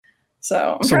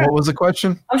So what was the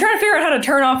question? I'm trying to figure out how to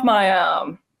turn off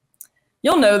my,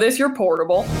 you'll know this, you're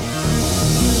portable.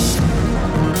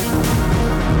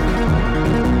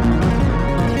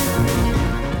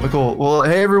 Cool. Well,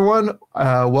 hey, everyone.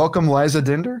 Welcome, Liza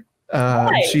Dender.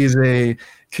 She's a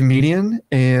comedian,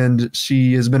 and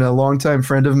she has been a longtime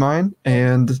friend of mine.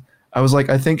 And I was like,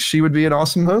 I think she would be an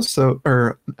awesome host. Not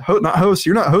host.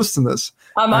 You're not hosting this.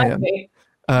 I might be.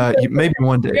 Maybe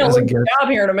one day as a guest. Job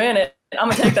here in a minute. I'm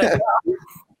gonna take that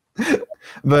job.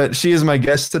 But she is my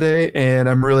guest today, and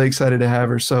I'm really excited to have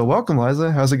her. So, welcome,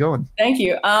 Liza. How's it going? Thank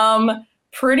you.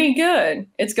 Pretty good.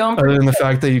 It's going pretty good. Other than the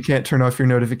fact that you can't turn off your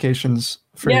notifications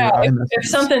for your iMessages. If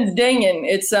something's dinging,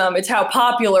 it's how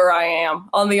popular I am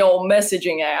on the old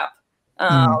messaging app.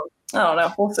 I don't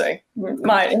know. We'll see. It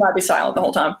might be silent the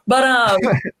whole time. But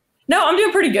no, I'm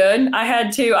doing pretty good. I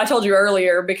told you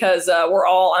earlier because we're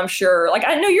all, I'm sure, like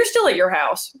I know you're still at your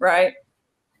house, right?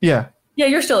 Yeah. Yeah,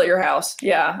 you're still at your house.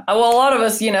 Yeah. Well, a lot of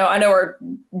us, I know are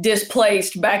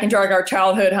displaced back into our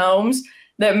childhood homes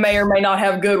that may or may not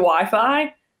have good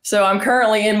Wi-Fi. So I'm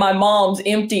currently in my mom's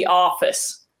empty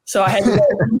office. So I had to go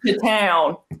to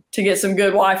town to get some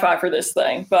good Wi-Fi for this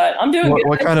thing. But I'm doing good.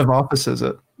 What kind of office is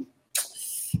it?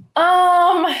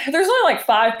 There's only like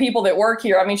 5 people that work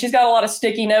here. I mean, she's got a lot of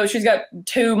sticky notes. She's got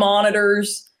 2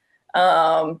 monitors.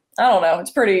 I don't know.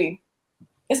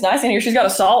 It's nice in here. She's got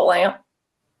a salt lamp.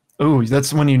 Ooh,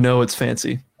 that's when you know it's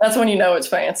fancy. That's when you know it's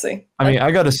fancy. I mean,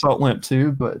 I got a salt lamp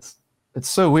too, but it's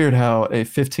so weird how a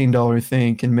 $15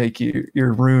 thing can make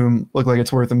your room look like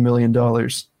it's worth $1 million.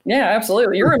 Yeah,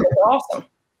 absolutely. Your room is awesome.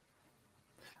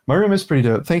 My room is pretty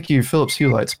dope. Thank you, Philips Hue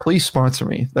Lights. Please sponsor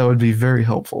me. That would be very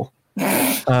helpful.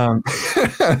 But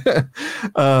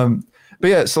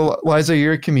yeah, so Liza,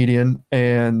 you're a comedian,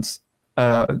 and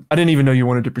I didn't even know you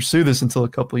wanted to pursue this until a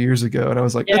couple of years ago. And I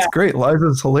was like, that's great.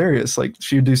 Liza's hilarious. Like,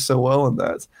 she would do so well in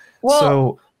that.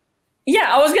 Well, yeah,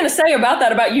 I was going to say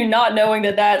about you not knowing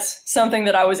that that's something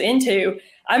that I was into.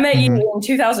 I met you in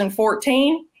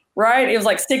 2014, right? It was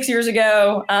like 6 years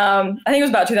ago. I think it was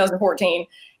about 2014.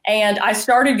 And I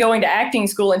started going to acting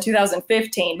school in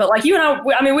 2015. But like you and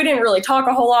I mean, we didn't really talk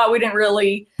a whole lot. We didn't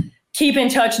really keep in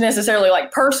touch necessarily,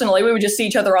 like personally. We would just see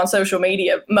each other on social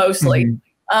media mostly.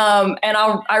 And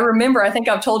I remember, I think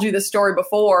I've told you this story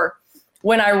before,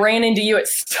 when I ran into you at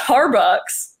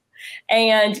Starbucks.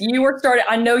 And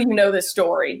I know you know this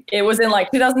story. It was in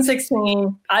like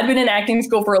 2016. I'd been in acting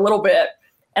school for a little bit,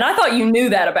 and I thought you knew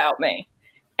that about me.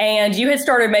 And you had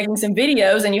started making some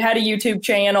videos, and you had a YouTube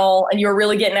channel, and you were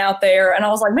really getting out there. And I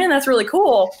was like, man, that's really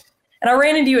cool. And I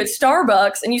ran into you at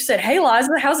Starbucks, and you said, hey,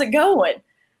 Liza, how's it going?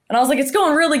 And I was like, it's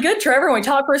going really good, Trevor. And we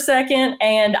talked for a second,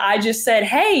 and I just said,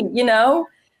 hey,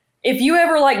 if you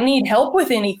ever like need help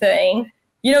with anything,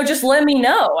 just let me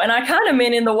know. And I kind of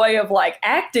meant in the way of like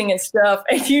acting and stuff.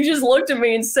 And you just looked at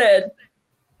me and said,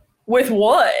 with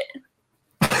what?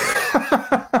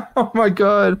 Oh my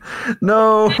God.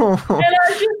 No. And I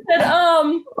just said,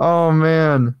 oh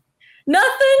man.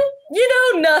 Nothing,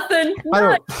 nothing.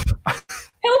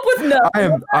 Help with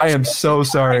nothing. I am so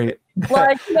sorry.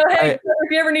 Like, hey,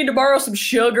 if you ever need to borrow some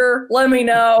sugar, let me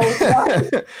know.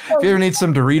 If you ever need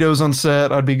some Doritos on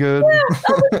set, I'd be good. Yeah,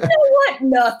 you know what?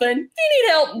 Nothing. If you need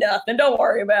help, nothing. Don't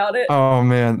worry about it. Oh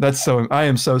man, I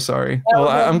am so sorry. Well,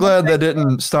 I'm glad that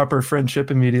didn't stop our friendendship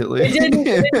immediately. It didn't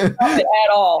stop it at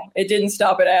all. It didn't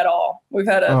stop it at all. We've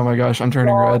had oh my gosh, I'm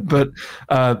turning red. But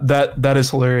that is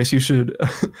hilarious. You should.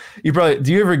 Do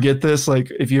you ever get this? Like,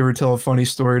 if you ever tell a funny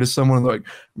story to someone, like,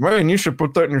 man, you should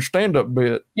put that in your stand-up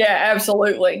bit. Yeah,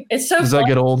 absolutely. It's so. Does that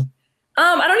get old?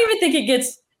 I don't even think it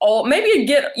gets old.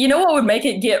 Maybe what would make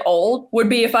it get old would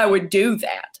be if I would do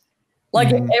that.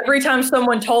 Like every time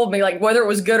someone told me, like whether it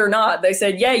was good or not, they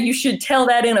said, yeah, you should tell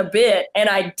that in a bit. And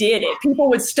I did it. People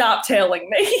would stop telling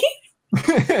me.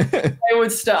 They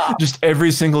would stop. Just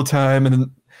every single time. And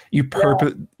then you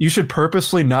should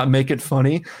purposely not make it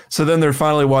funny. So then they're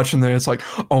finally watching there. It's like,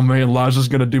 oh man, Liza's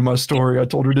going to do my story I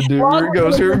told her to do. Here it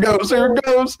goes, here it goes, here it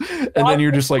goes. And then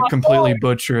you're just like completely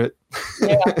butcher it.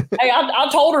 Yeah. Hey, I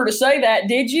told her to say that.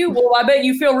 Did you? Well, I bet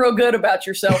you feel real good about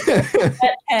yourself.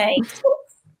 That tanked.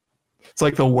 It's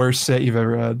like the worst set you've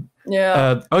ever had.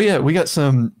 Yeah. Oh yeah, we got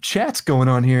some chats going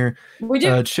on here. We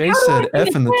do. Chase said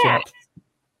F in the chat.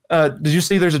 Did you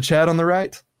see there's a chat on the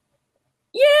right?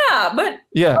 Yeah, but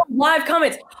live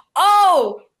comments.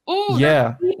 Oh,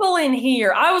 yeah. People in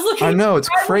here. I was looking. I know, it's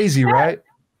crazy, right?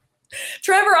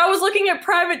 Trevor, I was looking at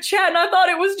private chat and I thought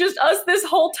it was just us this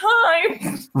whole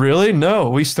time. Really? No,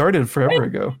 we started forever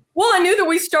ago. Well, I knew that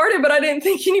we started, but I didn't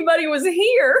think anybody was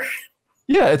here.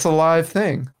 Yeah, it's a live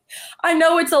thing. I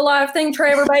know it's a live thing,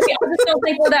 Trevor, baby. I just don't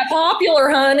think we're that popular,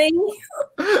 honey.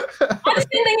 I just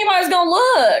didn't think anybody was gonna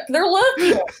look. They're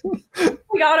looking.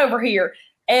 We got over here.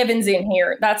 Evan's in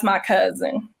here. That's my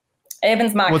cousin.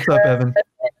 Evan's my What's cousin. up, Evan?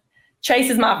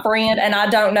 Chase is my friend, and I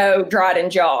don't know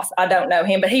Dryden Joss. I don't know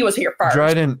him, but he was here first.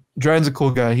 Dryden's a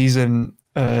cool guy. He's one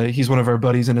of our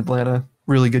buddies in Atlanta.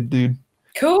 Really good dude.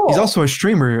 Cool. He's also a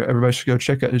streamer. Everybody should go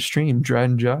check out his stream,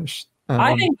 Dryden Josh.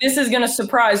 I think this is going to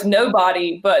surprise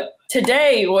nobody, but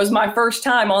today was my first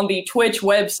time on the Twitch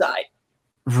website.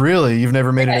 Really? You've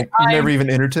never made it? You've never even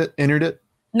entered it?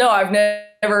 No, I've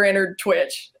never entered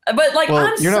Twitch. But like,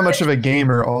 well, you're not much of a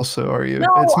gamer, also, are you?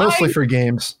 No, it's mostly for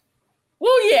games.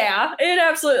 Well, yeah, it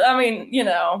absolutely. I mean,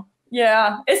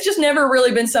 yeah, it's just never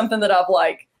really been something that I've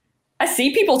like. I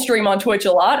see people stream on Twitch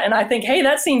a lot, and I think, hey,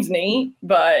 that seems neat.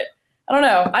 But I don't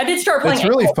know. I did start playing. It's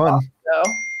really fun. Crossing, though.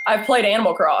 I've played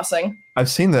Animal Crossing. I've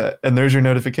seen that, and there's your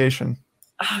notification.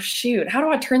 Oh shoot! How do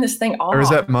I turn this thing off? Or is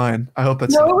that mine? I hope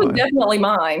that's no. Not It was mine. definitely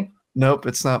mine. Nope,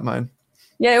 it's not mine.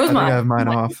 Yeah, it was mine. I think I have mine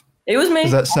off. It was me.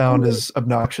 That sound is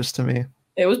obnoxious to me.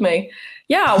 It was me.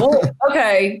 Yeah. Well,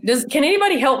 okay. Can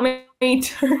anybody help me?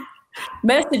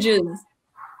 Messages.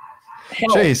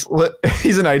 Help. Chase,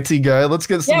 he's an IT guy. Let's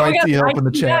get some IT help in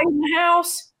the chat. In the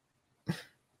house.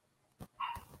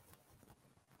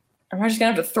 Am I just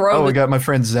gonna have to throw? Oh, we got my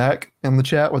friend Zach in the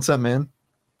chat. What's up, man?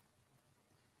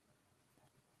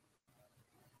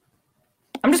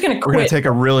 I'm just gonna quit. We're gonna take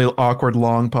a really awkward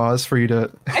long pause for you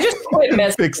to. I just quit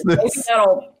messaging. Fix this. Maybe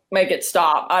that'll make it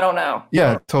stop. I don't know.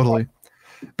 Yeah, totally.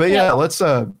 But yeah, let's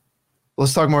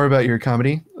talk more about your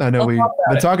comedy. I know we've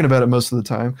been talking about it most of the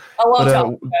time. I love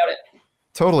talking about it.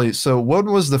 Totally. So, what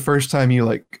was the first time you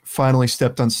like finally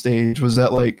stepped on stage? Was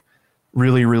that like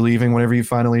really relieving whenever you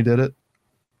finally did it?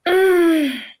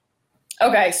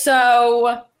 Okay,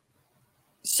 so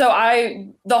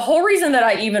the whole reason that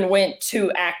I even went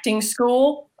to acting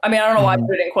school, I mean, I don't know why I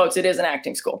put it in quotes, it is an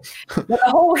acting school. But the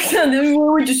whole reason that we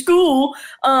went to school,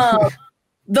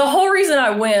 the whole reason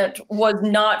I went was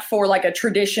not for like a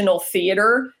traditional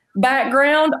theater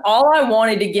background. All I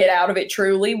wanted to get out of it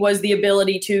truly was the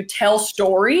ability to tell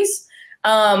stories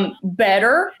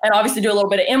better, and obviously do a little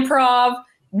bit of improv,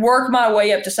 work my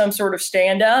way up to some sort of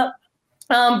stand-up.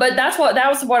 But that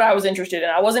was what I was interested in.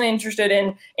 I wasn't interested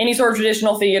in any sort of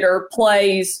traditional theater,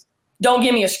 plays. Don't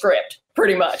give me a script,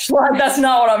 pretty much. Like, that's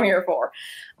not what I'm here for.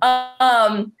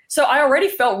 So I already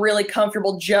felt really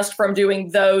comfortable just from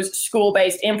doing those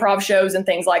school-based improv shows and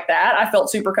things like that. I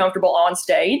felt super comfortable on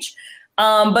stage.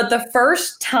 But the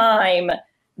first time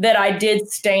that I did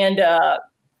stand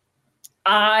up,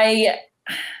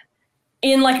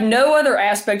 in like no other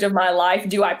aspect of my life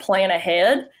do I plan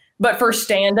ahead. But for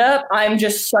stand-up, I'm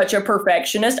just such a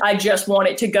perfectionist. I just want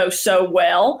it to go so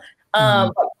well,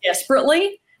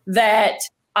 desperately, that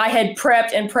I had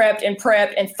prepped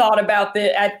and thought about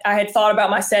I had thought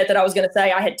about my set that I was going to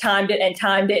say. I had timed it,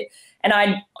 and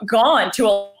I'd gone to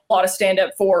a lot of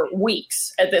stand-up for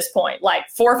weeks at this point, like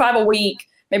 4 or 5 a week,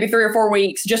 maybe 3 or 4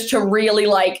 weeks, just to really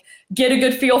like get a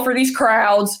good feel for these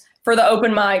crowds, for the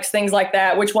open mics, things like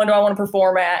that. Which one do I want to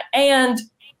perform at? And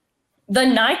the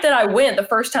night that I went, the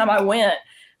first time I went,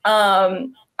 I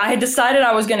had decided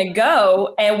I was going to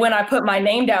go. And when I put my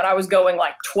name down, I was going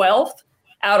like 12th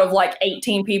out of like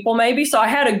 18 people maybe. So I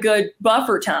had a good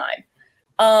buffer time.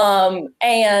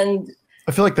 And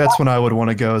I feel like that's when I would want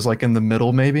to go, is like in the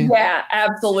middle maybe. Yeah,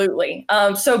 absolutely.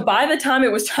 So by the time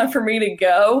it was time for me to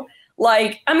go,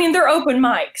 like, I mean, they're open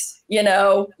mics,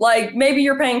 like maybe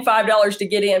you're paying $5 to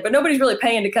get in, but nobody's really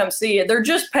paying to come see it. They're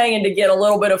just paying to get a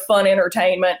little bit of fun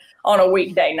entertainment on a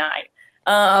weekday night.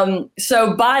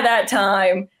 So by that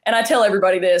time, and I tell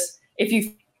everybody this, if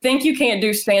you think you can't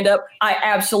do stand-up, I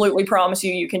absolutely promise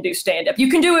you can do stand-up. You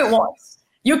can do it once.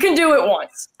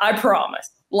 I promise.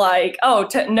 Like,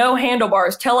 no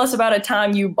handlebars. Tell us about a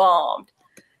time you bombed.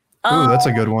 Ooh, that's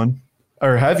a good one.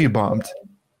 Or have you bombed?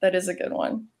 That is a good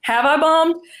one. Have I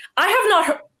bombed? I have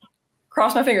not,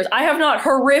 cross my fingers, I have not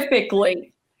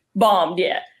horrifically bombed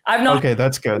yet. I've not. Okay,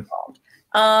 that's good.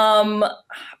 Bombed.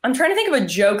 I'm trying to think of a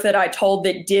joke that I told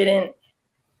that didn't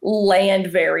land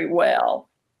very well.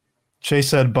 Chase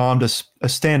said bombed a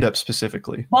stand-up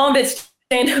specifically. Bombed at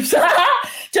stand-up.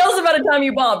 Tell us about a time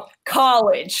you bombed.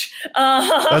 College.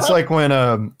 That's like when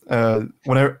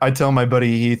whenever I tell my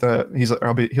buddy Heath,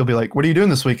 he'll be like, "What are you doing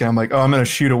this weekend?" I'm like, "Oh, I'm gonna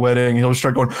shoot a wedding." He'll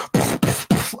start going,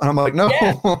 and I'm like, "No."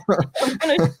 Yeah, I'm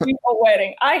gonna shoot a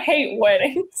wedding. I hate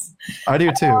weddings. I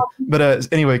do too.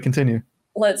 But anyway, continue.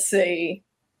 Let's see.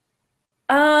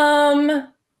 Yeah,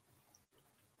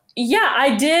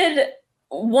 I did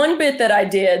one bit that I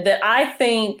did that I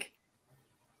think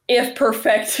if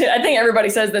perfected. I think everybody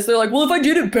says this. They're like, well, if I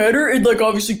did it better, it'd like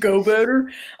obviously go better.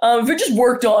 If it just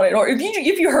worked on it, or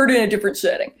if you heard it in a different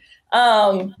setting.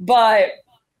 But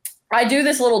I do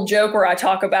this little joke where I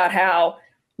talk about how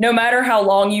no matter how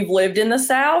long you've lived in the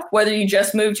South, whether you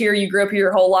just moved here, you grew up here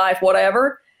your whole life,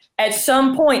 whatever, at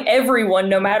some point, everyone,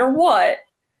 no matter what,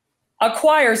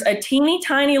 acquires a teeny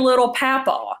tiny little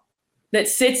papaw that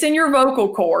sits in your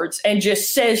vocal cords and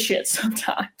just says shit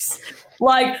sometimes.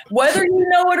 Like, whether you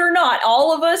know it or not,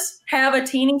 all of us have a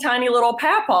teeny tiny little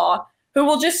papaw who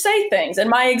will just say things. And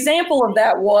my example of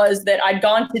that was that I'd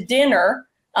gone to dinner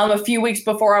a few weeks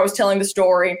before I was telling the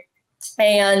story,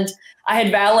 and I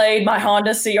had valeted my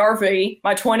Honda CRV,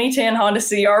 my 2010 Honda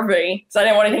CRV, so I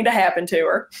didn't want anything to happen to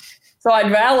her. So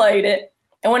I'd valeted it,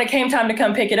 and when it came time to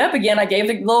come pick it up again, I gave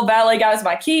the little valet guys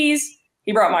my keys.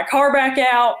 He brought my car back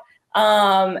out.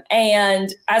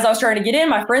 And as I was trying to get in,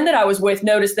 my friend that I was with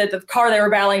noticed that the car they were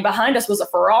valeting behind us was a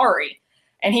Ferrari.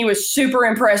 And he was super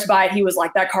impressed by it. He was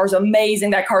like, that car's amazing.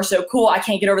 That car's so cool. I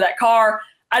can't get over that car.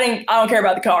 I don't care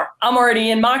about the car. I'm already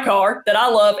in my car that I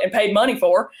love and paid money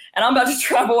for, and I'm about to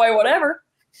drive away, whatever.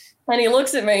 And he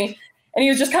looks at me and he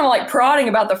was just kind of like prodding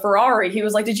about the Ferrari. He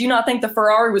was like, did you not think the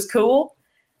Ferrari was cool?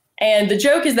 And the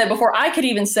joke is that before I could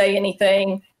even say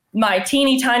anything, my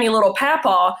teeny tiny little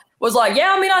papaw was like,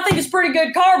 yeah, I mean, I think it's a pretty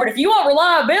good car, but if you want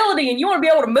reliability and you want to be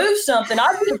able to move something,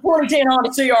 I'd be a 2010 Honda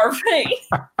CRV.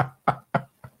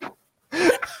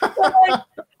 And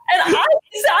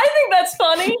I think that's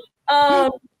funny.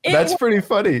 That's pretty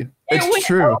funny. It's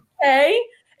true. Okay.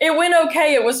 It went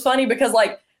okay. It was funny because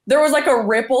like there was like a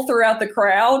ripple throughout the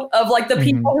crowd of like the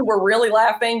people who were really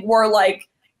laughing were like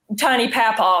tiny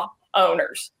papaw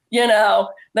owners. You know,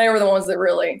 they were the ones that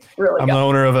really I'm the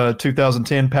owner of a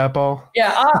 2010 papaw.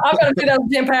 Yeah, I've got a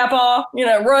 2010 papaw. You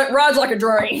know, rides like a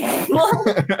dream.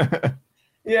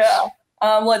 Yeah.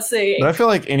 Let's see. But I feel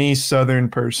like any Southern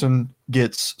person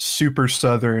gets super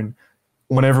Southern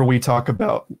whenever we talk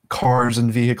about cars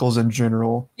and vehicles in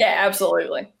general. Yeah,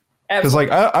 absolutely. Because like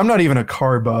I'm not even a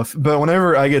car buff, but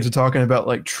whenever I get to talking about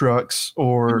like trucks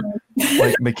or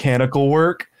like mechanical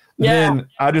work, then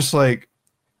I just like,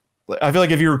 I feel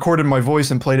like if you recorded my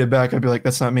voice and played it back, I'd be like,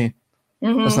 that's not me.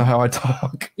 That's not how I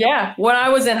talk. Yeah. When I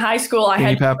was in high school, I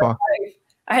had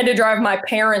to drive my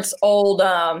parents' old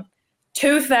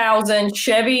 2000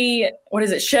 Chevy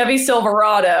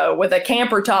Silverado with a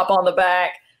camper top on the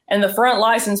back, and the front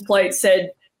license plate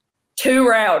said "Too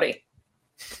Rowdy."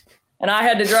 And I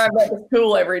had to drive that to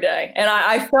school every day. And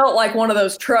I felt like one of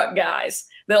those truck guys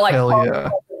that like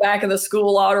the back of the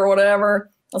school lot or whatever.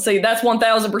 Let's see, that's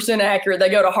 1000% accurate. They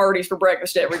go to Hardee's for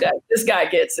breakfast every day. This guy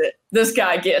gets it.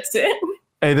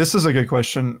 Hey, this is a good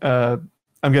question.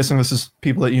 I'm guessing this is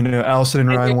people that you know. Allison and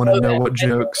Ryan want to know what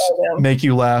jokes make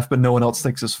you laugh, but no one else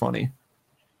thinks is funny.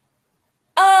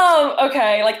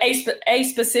 Okay. Like a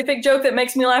specific joke that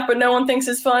makes me laugh, but no one thinks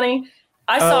is funny.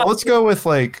 Let's go with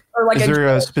like is there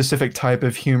a specific type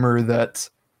of humor that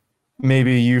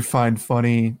maybe you find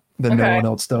funny that no one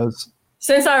else does?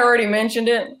 Since I already mentioned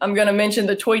it, I'm going to mention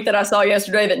the tweet that I saw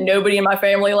yesterday that nobody in my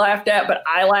family laughed at, but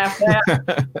I laughed at.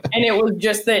 And it was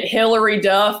just that Hillary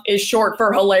Duff is short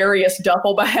for hilarious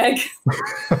duffel bag.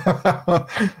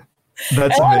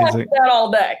 That's amazing.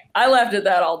 I laughed at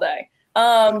that all day.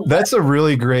 That's a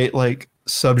really great like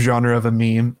subgenre of a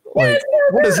meme. Like,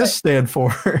 what does this stand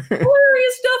for?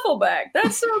 Hilarious duffel bag.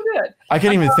 That's so good. I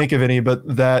can't even think of any, but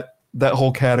that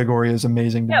whole category is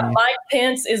amazing to me. Mike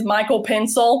Pence is Michael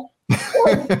Pencil.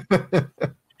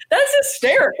 That's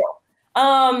hysterical.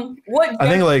 I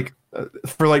think like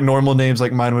for like normal names,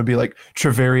 like mine would be like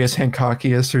Travarius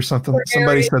Hancockius or something.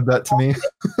 Somebody said that to me.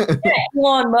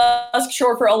 Elon Musk,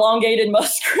 short for elongated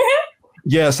muskrat.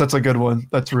 Yes, that's a good one.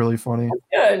 That's really funny.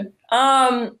 That's good.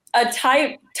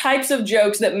 Types of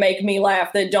jokes that make me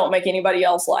laugh that don't make anybody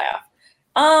else laugh.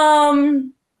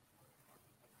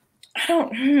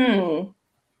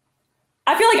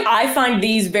 I feel like I find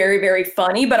these very, very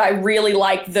funny, but I really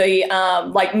like the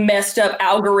like messed up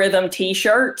algorithm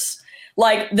t-shirts,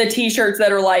 like the t-shirts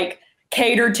that are like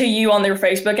catered to you on their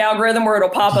Facebook algorithm where it'll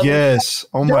pop up. Yes.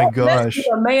 Oh my gosh.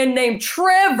 A man named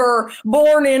Trevor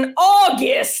born in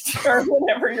August or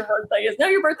whatever your birthday is. No,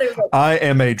 your birthday was I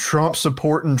am a Trump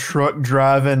supporting truck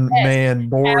driving man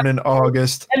born in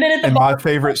August. And my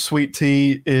favorite sweet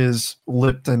tea is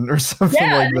Lipton or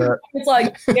something like that. It's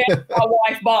like, my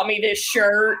wife bought me this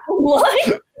shirt.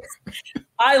 Like,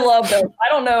 I love them. I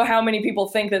don't know how many people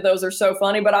think that those are so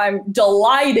funny, but I'm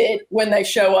delighted when they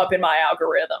show up in my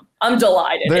algorithm. I'm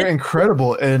delighted. They're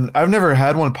incredible. And I've never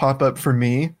had one pop up for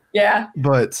me. Yeah.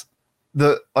 But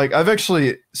I've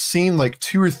actually seen like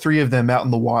 2 or 3 of them out in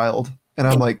the wild. And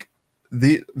I'm like,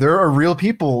 there are real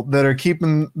people that are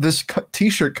keeping this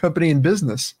t-shirt company in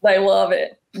business. They love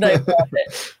it. They love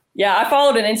it. Yeah, I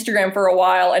followed an Instagram for a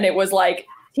while, and it was like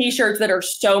t-shirts that are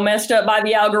so messed up by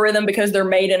the algorithm because they're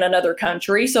made in another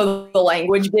country, so the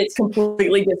language gets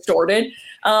completely distorted.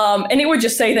 And it would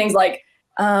just say things like,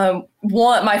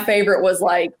 my favorite was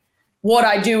like, what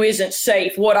I do isn't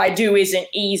safe. What I do isn't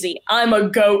easy. I'm a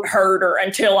goat herder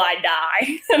until I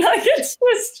die. And like, it's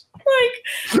just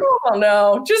like, oh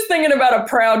no, just thinking about a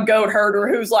proud goat herder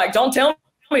who's like, don't tell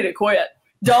me to quit.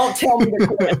 Don't tell me to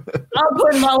quit. I'm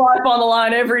putting my life on the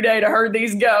line every day to herd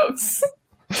these goats.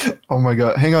 Oh my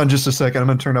God. Hang on just a second. I'm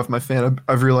going to turn off my fan.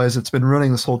 I've realized it's been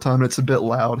running this whole time and it's a bit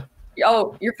loud.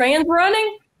 Oh, your fan's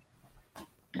running?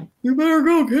 You better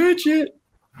go catch it,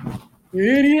 you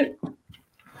idiot.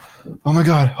 Oh my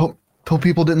God. Hope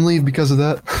people didn't leave because of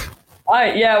that.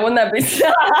 Yeah, wouldn't that be?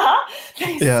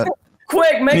 Yeah.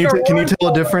 Quick, Can you tell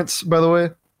a difference, by the way?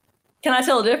 Can I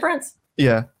tell a difference?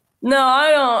 Yeah. No,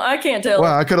 I don't. I can't tell.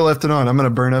 Wow, I could have left it on. I'm going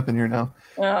to burn up in here now.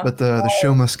 But the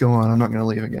show must go on. I'm not going to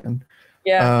leave again.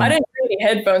 Yeah, I didn't bring any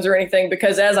headphones or anything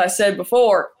because, as I said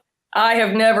before, I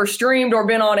have never streamed or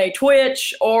been on a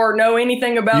Twitch or know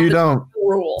anything about the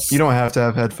rules. You don't have to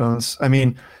have headphones. I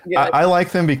mean, I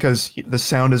like them because the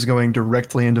sound is going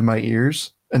directly into my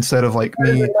ears instead of like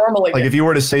me. Like if you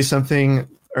were to say something,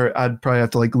 or I'd probably have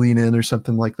to like lean in or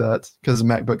something like that because the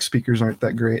MacBook speakers aren't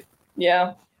that great.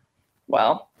 Yeah.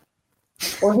 Well,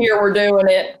 we're here. We're doing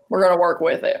it. We're going to work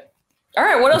with it. All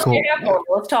right. What else do you have for me?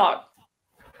 Let's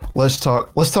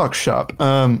talk. Let's talk shop.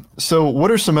 So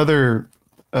what are some other,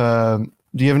 do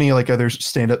you have any like other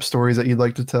stand-up stories that you'd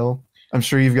like to tell? I'm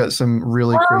sure you've got some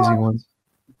really crazy ones.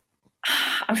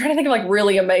 I'm trying to think of like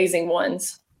really amazing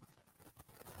ones.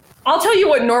 I'll tell you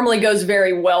what normally goes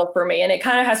very well for me, and it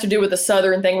kind of has to do with the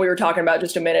Southern thing we were talking about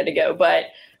just a minute ago. But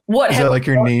is that like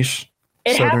your niche?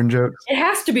 Southern jokes? It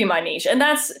has to be my niche, and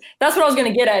that's what I was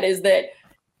going to get at. Is that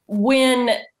when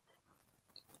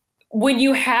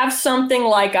you have something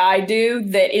like I do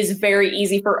that is very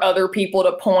easy for other people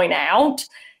to point out,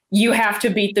 you have to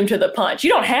beat them to the punch. You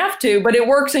don't have to, but it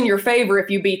works in your favor if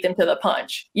you beat them to the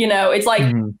punch. You know, it's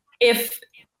like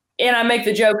and I make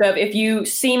the joke of, if you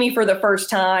see me for the first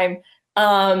time,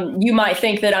 you might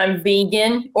think that I'm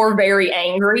vegan or very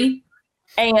angry.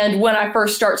 And when I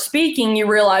first start speaking, you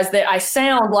realize that I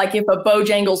sound like if a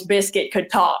Bojangles biscuit could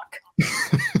talk.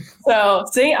 So,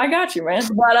 see, I got you, man.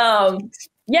 But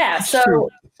yeah, so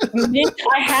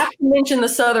I have to mention the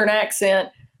Southern accent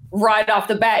right off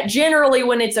the bat, generally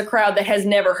when it's a crowd that has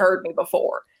never heard me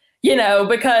before, you know,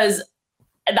 because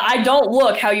I don't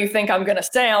look how you think I'm going to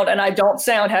sound, and I don't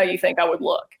sound how you think I would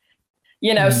look,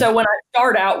 you know. So when I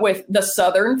start out with the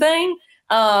Southern thing,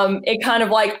 it kind of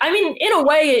like, I mean, in a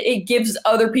way it gives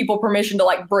other people permission to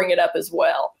like bring it up as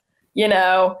well, you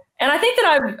know. And I think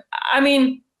that I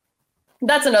mean,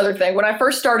 that's another thing. When I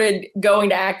first started going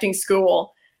to acting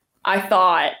school, I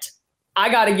thought, I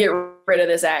got to get rid of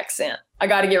this accent. I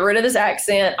got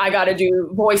to do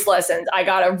voice lessons. I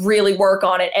got to really work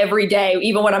on it every day,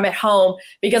 even when I'm at home,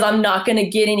 because I'm not going to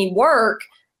get any work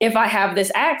if I have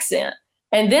this accent.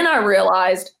 And then I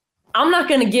realized I'm not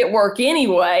going to get work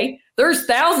anyway. There's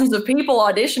thousands of people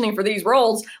auditioning for these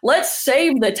roles. Let's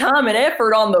save the time and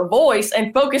effort on the voice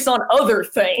and focus on other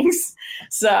things.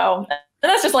 So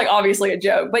that's just like obviously a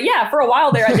joke. But yeah, for a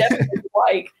while there, I definitely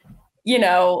like, you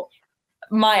know,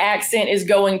 my accent is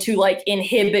going to like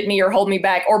inhibit me or hold me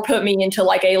back or put me into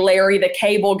like a Larry the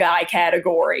Cable Guy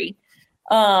category.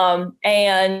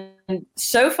 And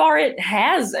so far it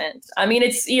hasn't. I mean,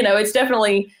 it's, you know, it's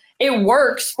definitely, it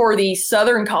works for the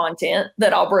Southern content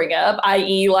that I'll bring up,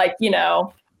 i.e. like, you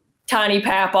know, Tiny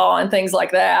Papa and things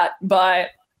like that. But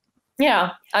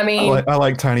yeah, I mean, I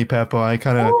like Tiny Papa.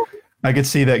 I could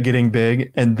see that getting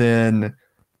big, and then,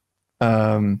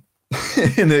 and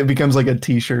it becomes like a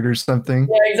t-shirt or something.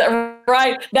 Yeah, exactly.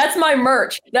 Right. That's my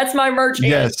merch.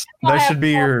 Yes, that should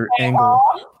be your angle.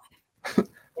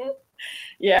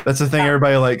 Yeah. That's the thing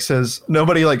everybody like says.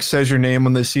 Nobody like says your name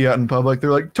when they see you out in public.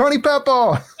 They're like, Tony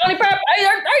Papa. Tony Papa. Hey,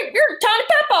 you're Tony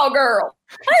Papa girl.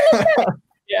 Hey, look at it.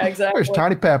 Yeah, exactly. There's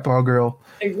Tiny Papa girl.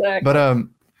 Exactly. But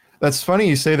that's funny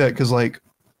you say that, because like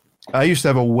I used to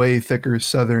have a way thicker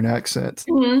Southern accent.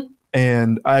 Mm-hmm.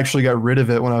 And I actually got rid of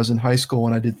it when I was in high school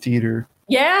when I did theater.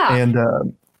 Yeah.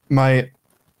 And my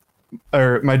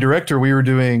director, we were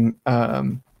doing,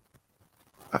 I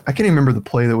can't even remember the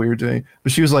play that we were doing,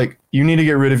 but she was like, you need to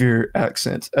get rid of your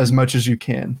accent as much as you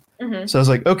can. Mm-hmm. So I was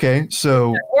like, okay,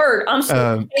 so. Word, I'm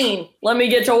 16. Let me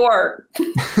get to work.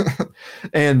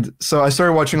 And so I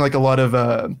started watching like a lot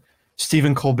of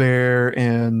Stephen Colbert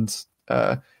and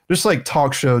just like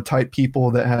talk show type people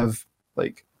that have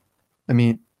like I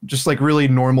mean, just like really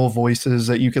normal voices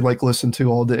that you could like listen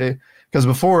to all day. Because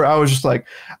before I was just like,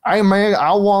 "Hey man,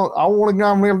 I want to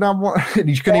go." And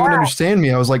you couldn't even understand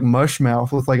me. I was like mush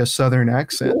mouth with like a Southern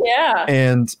accent.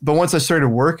 Yeah. But once I started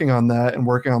working on that and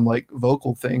working on like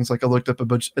vocal things, like I looked up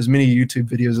as many YouTube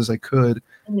videos as I could.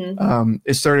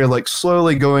 It started like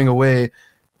slowly going away.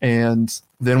 And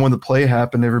then when the play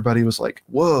happened, everybody was like,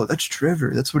 "Whoa, that's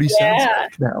Trevor. That's what he sounds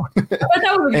like now." I bet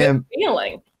that was a good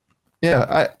feeling.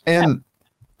 Yeah,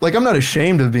 like I'm not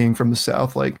ashamed of being from the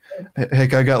South. Like,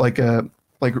 heck, I got like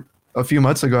a few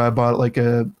months ago, I bought like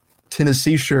a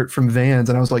Tennessee shirt from Vans,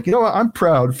 and I was like, you know what, I'm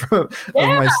proud of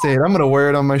my state. I'm gonna wear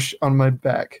it on my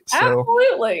back. So,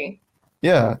 absolutely.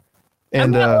 Yeah,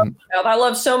 and I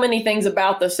love so many things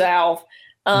about the South.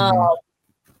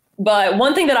 But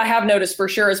one thing that I have noticed for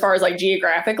sure, as far as like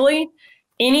geographically,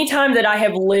 anytime that I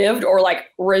have lived or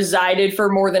like resided for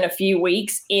more than a few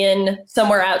weeks in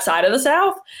somewhere outside of the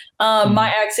South, my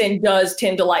accent does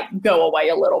tend to like go away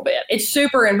a little bit. It's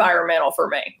super environmental for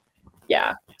me.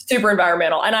 Yeah, super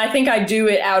environmental. And I think I do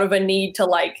it out of a need to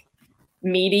like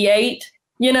mediate,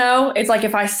 you know? It's like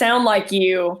if I sound like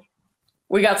you,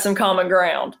 we got some common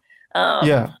ground.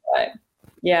 Yeah. But,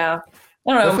 yeah.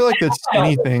 I don't know. I feel like that's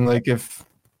anything. Like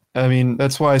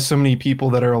that's why so many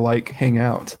people that are alike hang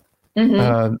out.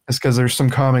 It's because there's some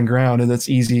common ground, and that's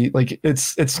easy. Like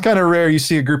it's kind of rare you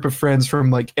see a group of friends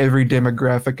from like every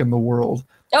demographic in the world.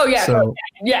 Oh yeah, so,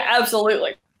 yeah,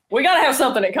 absolutely. We got to have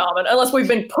something in common, unless we've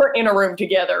been put in a room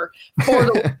together for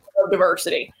the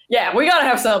diversity. Yeah, we got to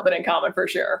have something in common for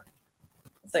sure.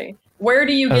 Let's see, where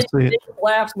do you get the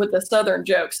laughs with the Southern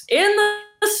jokes? In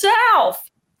the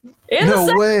South. No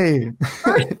way.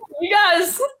 You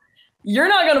guys, you're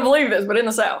not going to believe this, but in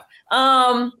the South.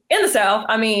 In the South,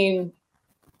 I mean,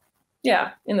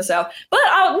 yeah, in the South. But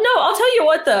I'll tell you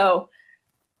what though.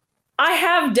 I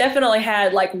have definitely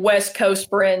had like West Coast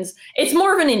friends. It's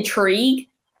more of an intrigue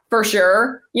for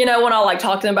sure. You know, when I like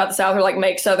talk to them about the South or like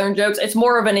make Southern jokes, it's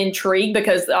more of an intrigue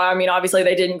because I mean, obviously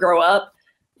they didn't grow up,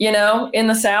 you know, in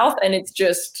the South, and it's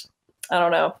just, I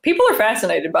don't know. People are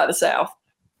fascinated by the South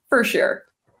for sure.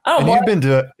 And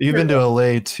you've been to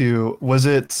LA too. Was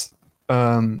it,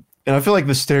 and I feel like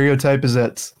the stereotype is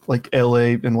that like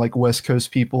LA and like West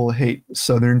Coast people hate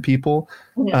Southern people.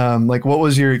 Like what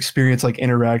was your experience like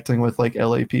interacting with like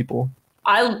LA people?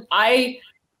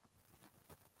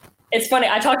 It's funny.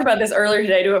 I talked about this earlier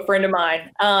today to a friend of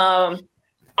mine. I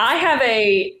have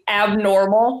a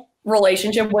abnormal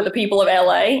relationship with the people of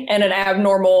LA and an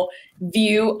abnormal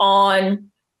view on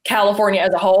California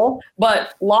as a whole,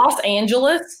 but Los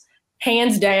Angeles,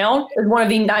 hands down, is one of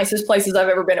the nicest places I've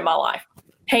ever been in my life.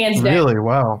 Hands down. Really?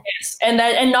 Wow. Yes. And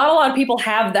not a lot of people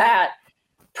have that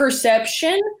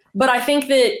perception, but I think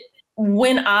that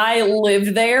when I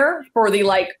lived there for the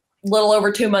like little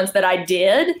over 2 months that I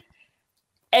did,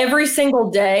 every single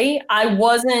day I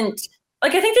wasn't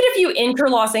like, I think that if you enter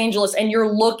Los Angeles and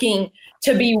you're looking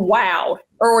to be wowed,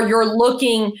 or you're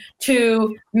looking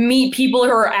to meet people who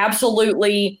are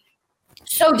absolutely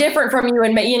so different from you,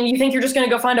 and you think you're just going to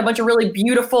go find a bunch of really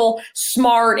beautiful,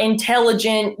 smart,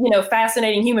 intelligent, you know,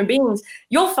 fascinating human beings,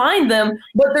 you'll find them.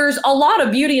 But there's a lot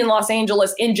of beauty in Los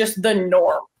Angeles in just the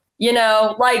norm. You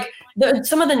know, like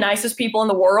some of the nicest people in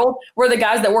the world were the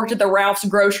guys that worked at the Ralph's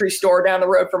grocery store down the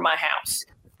road from my house.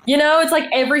 You know, it's like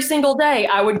every single day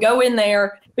I would go in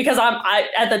there because I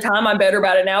at the time, I'm better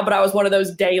about it now, but I was one of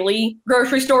those daily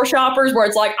grocery store shoppers where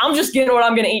it's like, I'm just getting what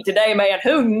I'm going to eat today, man.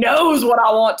 Who knows what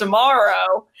I want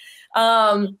tomorrow?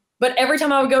 But every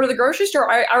time I would go to the grocery store,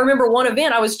 I remember one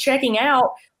event I was checking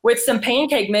out with some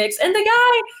pancake mix, and the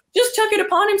guy just took it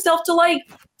upon himself to like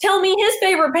tell me his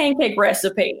favorite pancake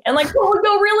recipe, and like what would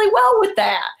go really well with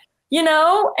that, you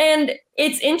know? And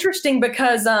it's interesting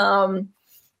because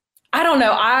I don't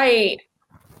know, I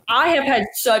have had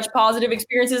such positive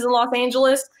experiences in Los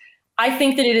Angeles. I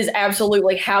think that it is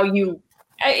absolutely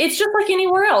it's just like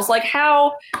anywhere else, like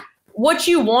what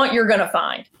you want, you're going to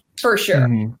find for sure,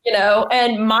 you know?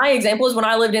 And my example is when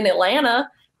I lived in Atlanta,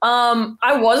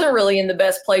 I wasn't really in the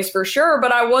best place for sure,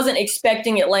 but I wasn't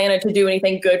expecting Atlanta to do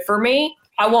anything good for me.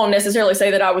 I won't necessarily say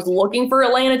that I was looking for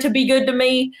Atlanta to be good to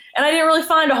me. And I didn't really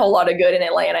find a whole lot of good in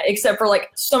Atlanta, except for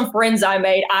like some friends I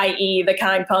made, i.e. the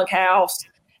Kind Punk House,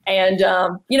 and,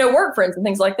 you know, work friends and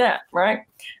things like that. Right.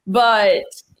 But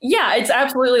yeah, it's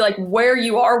absolutely like where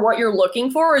you are, what you're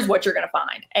looking for is what you're going to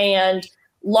find. And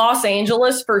Los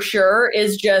Angeles for sure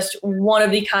is just one of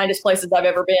the kindest places I've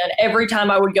ever been. Every time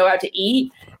I would go out to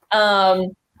eat, I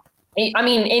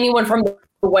mean, anyone from the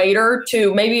waiter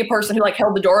to maybe a person who like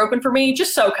held the door open for me,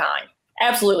 just so kind,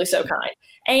 absolutely so kind.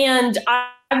 And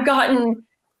I've gotten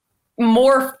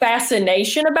more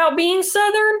fascination about being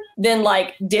Southern than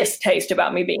like distaste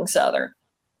about me being Southern.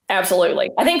 Absolutely.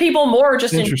 I think people more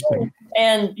just interesting.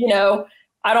 And, you know,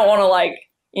 I don't want to like,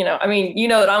 you know, I mean, you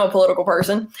know that I'm a political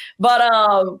person, but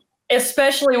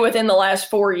especially within the last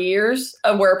 4 years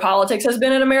of where politics has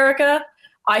been in America,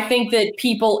 I think that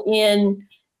people in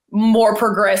more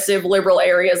progressive liberal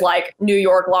areas like New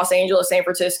York, Los Angeles, San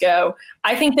Francisco,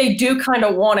 I think they do kind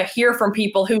of want to hear from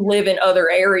people who live in other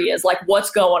areas, like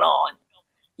what's going on,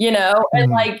 you know? And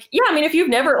like, yeah, I mean, if you've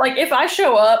never, like, if I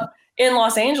show up in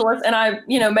Los Angeles and I,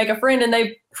 you know, make a friend and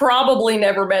they've probably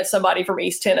never met somebody from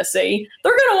East Tennessee,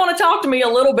 they're going to want to talk to me a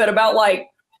little bit about like,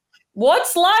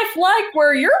 what's life like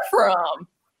where you're from,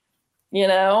 you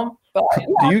know? But,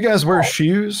 yeah. Do you guys wear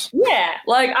shoes? Yeah,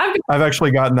 like I've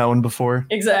actually gotten that one before.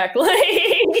 Exactly.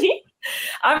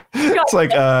 It's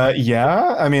like,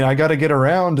 yeah. I mean, I got to get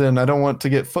around, and I don't want to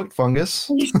get foot fungus.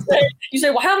 You say,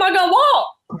 well, how am I gonna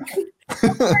walk?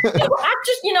 I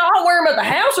just, you know, I don't wear them at the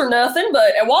house or nothing,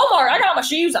 but at Walmart, I got my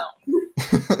shoes on.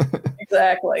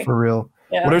 Exactly. For real.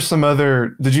 Yeah. What are some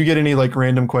other? Did you get any like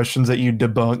random questions that you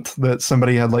debunked that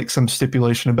somebody had like some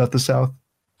stipulation about the South?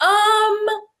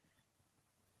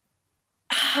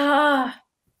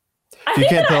 If you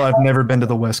can't tell, I've never been to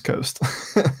the West Coast.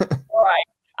 Right.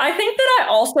 I think that I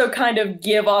also kind of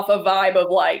give off a vibe of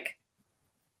like,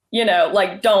 you know,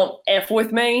 like don't F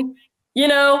with me, you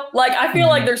know, like I feel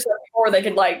like there's some more they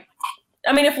could like,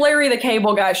 I mean, if Larry the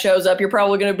Cable Guy shows up, you're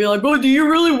probably going to be like, oh, do you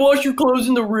really wash your clothes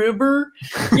in the river?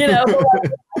 You know, but like,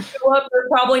 if I show up, they're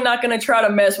probably not going to try to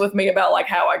mess with me about like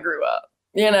how I grew up,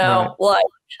 you know, like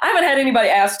I haven't had anybody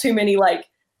ask too many like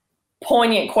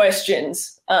poignant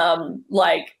questions,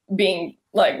 like being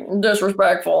like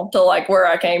disrespectful to like where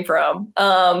I came from.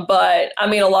 But I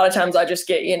mean, a lot of times I just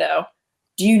get, you know,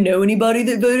 do you know anybody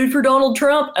that voted for Donald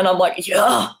Trump? And I'm like,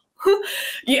 yeah,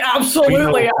 yeah,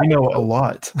 absolutely. I know a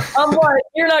lot. I'm like,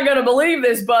 you're not going to believe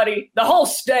this, buddy. The whole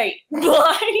state.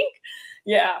 Like,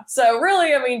 yeah. So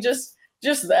really, I mean, just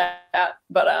that.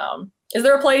 But is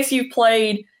there a place you've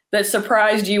played that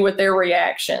surprised you with their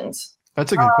reactions?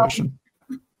 That's a good question.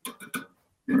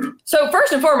 So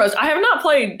first and foremost, I have not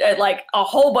played at like a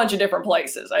whole bunch of different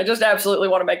places. I just absolutely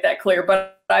want to make that clear,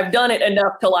 but I've done it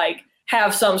enough to like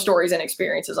have some stories and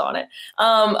experiences on it.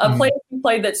 A place you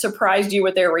played that surprised you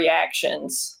with their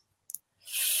reactions.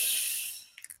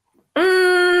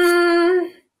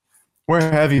 Where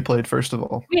have you played, first of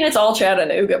all? I mean, it's all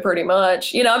Chattanooga pretty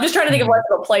much. You know, I'm just trying to think of less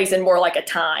of a place and more like a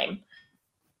time.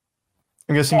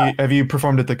 I'm guessing, have you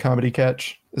performed at the Comedy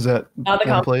Catch? Is that the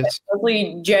Comedy place?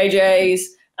 Mostly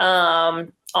JJ's,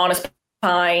 Honest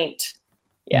Pint.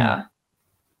 Yeah.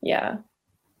 Yeah.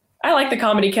 I like the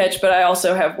Comedy Catch, but I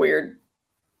also have weird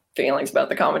feelings about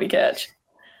the Comedy Catch.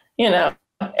 You know,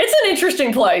 it's an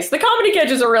interesting place. The Comedy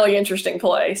Catch is a really interesting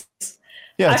place.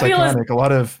 Yeah, it's iconic. A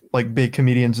lot of like big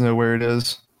comedians know where it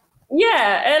is.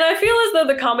 Yeah, and I feel as though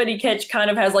the Comedy Catch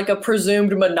kind of has like a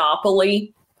presumed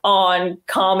monopoly on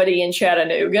comedy in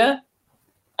Chattanooga.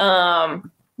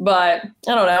 But I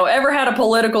don't know, ever had a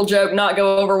political joke not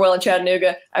go over well in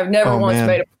Chattanooga? I've never once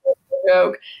made a political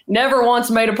joke. Never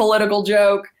once made a political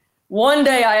joke. One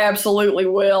day I absolutely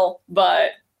will,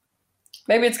 but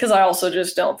maybe it's because I also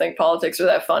just don't think politics are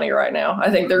that funny right now.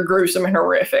 I think they're gruesome and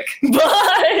horrific.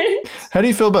 But how do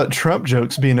you feel about Trump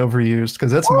jokes being overused?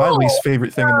 Because that's my least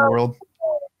favorite thing in the world.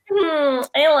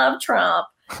 I love Trump.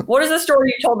 What is the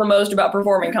story you told the most about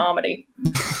performing comedy?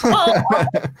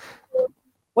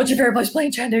 What's your favorite place to play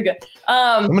in Chattanooga?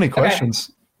 So many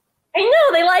questions. Okay. I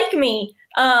know, they like me.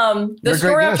 You're a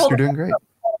great guest. You're doing great.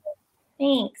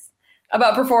 Thanks.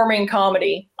 About performing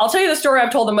comedy. I'll tell you the story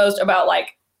I've told the most about,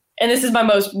 like, and this is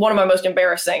one of my most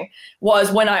embarrassing,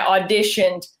 was when I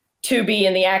auditioned to be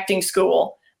in the acting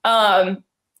school. Oh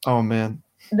man.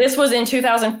 This was in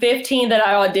 2015 that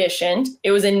I auditioned.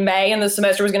 It was in May and the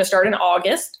semester was going to start in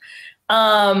August.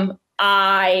 There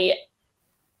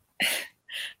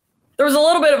was a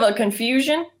little bit of a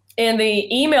confusion in the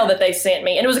email that they sent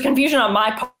me, and it was a confusion on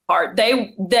my part.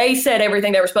 They said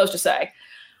everything they were supposed to say.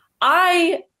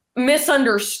 I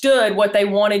misunderstood what they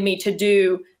wanted me to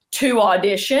do to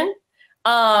audition.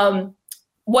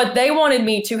 What they wanted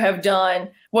me to have done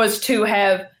was to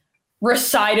have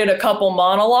recited a couple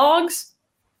monologues.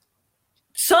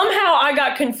 Somehow I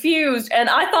got confused, and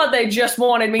I thought they just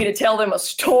wanted me to tell them a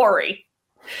story.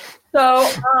 So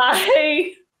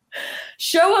I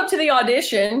show up to the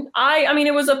audition. I mean,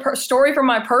 it was a story from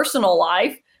my personal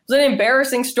life. It was an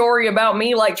embarrassing story about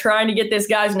me, like, trying to get this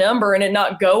guy's number and it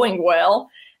not going well.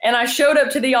 And I showed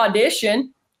up to the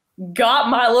audition, got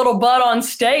my little butt on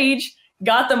stage,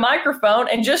 got the microphone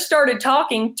and just started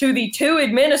talking to the 2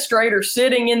 administrators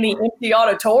sitting in the empty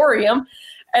auditorium.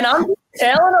 And I'm just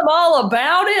telling them all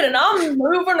about it, and I'm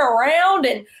moving around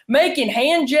and making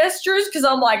hand gestures because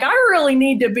I'm like, I really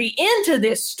need to be into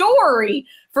this story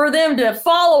for them to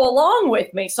follow along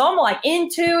with me. So I'm like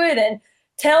into it and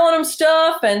telling them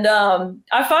stuff. And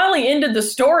I finally ended the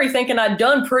story thinking I'd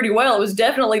done pretty well. It was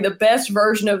definitely the best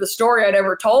version of the story I'd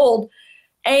ever told.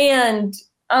 And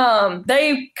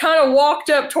they kind of walked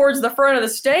up towards the front of the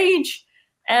stage,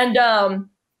 and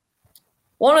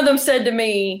one of them said to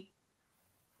me,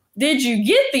 "Did you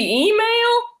get the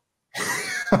email?"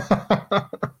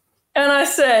 And I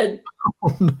said,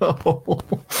 "Oh no."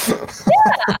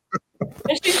 Yeah.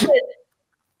 And she said,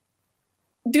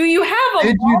 "Do you have a?"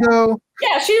 Did you though?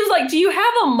 Yeah, she was like, "Do you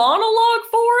have a monologue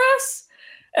for us?"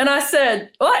 And I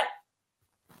said, "What?"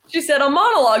 She said, "A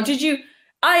monologue. Did you?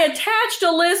 I attached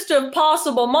a list of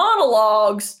possible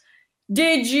monologues.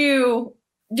 Did you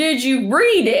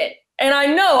read it?" And I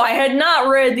know I had not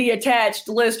read the attached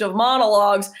list of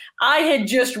monologues. I had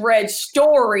just read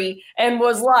story and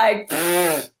was like,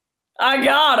 I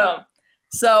got them.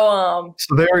 So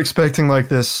they were expecting like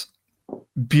this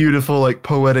beautiful, like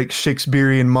poetic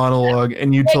Shakespearean monologue,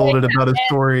 and you told it about a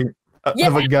story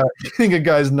of a guy getting a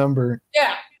guy's number.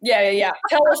 Yeah.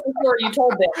 Tell us the story you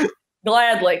told them.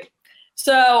 Gladly.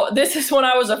 So this is when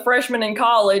I was a freshman in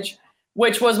college,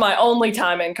 which was my only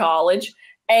time in college.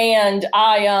 And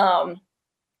I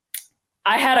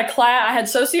had a class, I had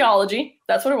sociology.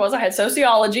 That's what it was. I had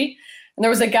sociology. And there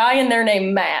was a guy in there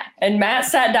named Matt. And Matt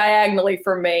sat diagonally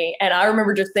from me. And I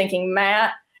remember just thinking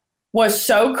Matt was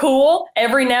so cool.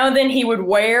 Every now and then he would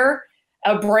wear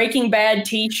a Breaking Bad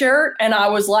t-shirt. And I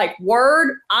was like,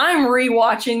 word, I'm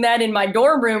rewatching that in my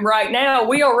dorm room right now.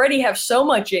 We already have so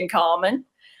much in common.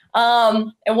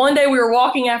 And one day we were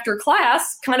walking after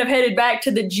class, kind of headed back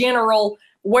to the general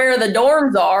where the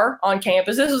dorms are on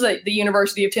campus. This was at the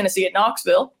University of Tennessee at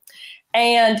Knoxville.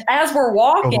 And as we're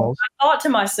walking, I thought to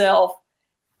myself,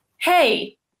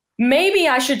 hey, maybe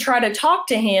I should try to talk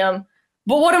to him,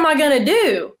 but what am I going to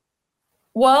do?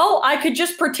 Well, I could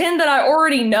just pretend that I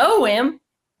already know him.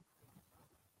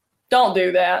 Don't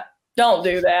do that. Don't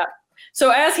do that. So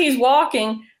as he's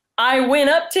walking, I went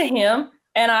up to him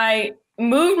and I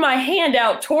moved my hand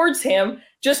out towards him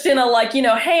just in a like,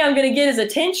 hey, I'm going to get his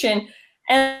attention.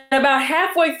 And about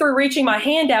halfway through reaching my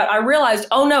hand out, I realized,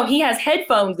 oh no, he has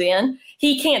headphones in.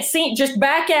 He can't see. Just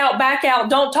back out,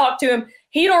 don't talk to him.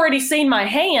 He'd already seen my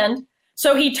hand.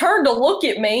 So he turned to look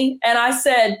at me and I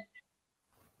said,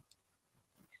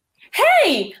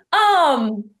 hey, so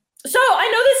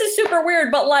I know this is super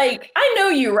weird, but like, I know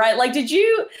you, right? Like,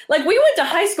 we went to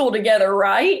high school together,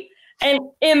 right? And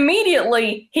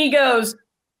immediately he goes,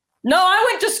 no, I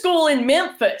went to school in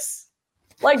Memphis.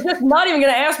 Like, just not even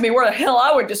going to ask me where the hell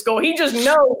I went to school. He just,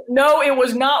 no, it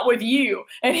was not with you.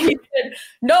 And he said,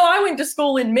 no, I went to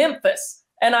school in Memphis.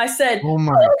 And I said, oh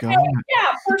my God.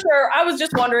 Yeah, for sure. I was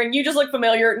just wondering. You just look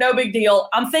familiar. No big deal.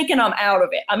 I'm thinking I'm out of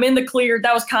it. I'm in the clear.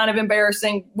 That was kind of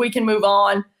embarrassing. We can move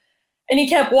on. And he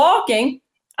kept walking.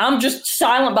 I'm just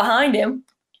silent behind him.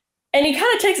 And he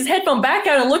kind of takes his headphone back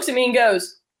out and looks at me and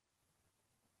goes,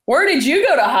 where did you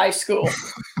go to high school?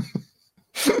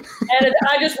 And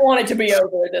I just wanted to be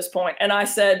over at this point. And I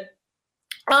said,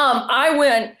 I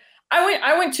went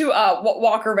to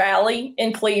Walker Valley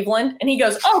in Cleveland. And he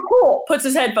goes, oh, cool. Puts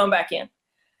his headphone back in.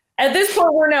 At this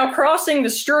point, we're now crossing the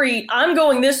street. I'm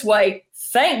going this way.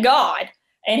 Thank God.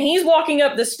 And he's walking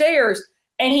up the stairs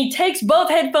and he takes both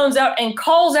headphones out and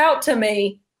calls out to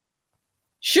me,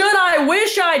 should I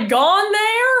wish I'd gone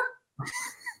there?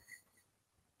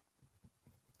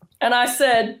 And I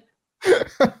said,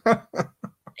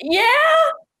 yeah.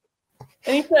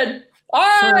 And he said, all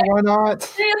right, sure, why not?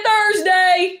 See you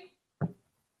Thursday.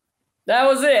 That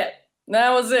was it.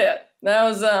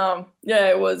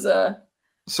 It was.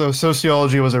 So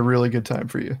sociology was a really good time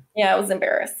for you. Yeah, it was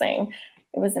embarrassing.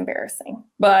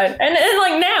 But, and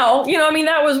like now,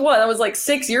 that was what? That was like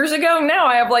 6 years ago. Now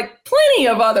I have like plenty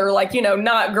of other like,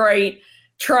 not great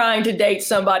trying to date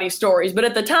somebody stories. But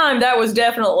at the time that was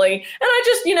definitely, and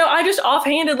I just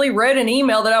offhandedly read an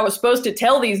email that I was supposed to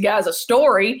tell these guys a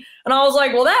story. And I was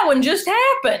like, well, that one just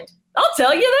happened. I'll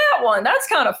tell you that one. That's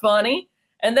kind of funny.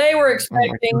 And they were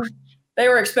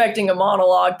expecting a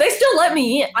monologue. They still let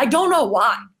me in. I don't know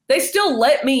why. They still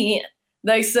let me in.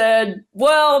 They said,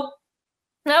 well,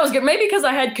 that was good. Maybe because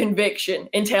I had conviction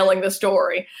in telling the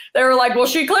story. They were like, well,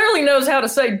 she clearly knows how to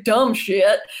say dumb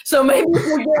shit. So maybe if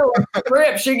we get her a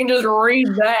script, she can just read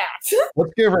that.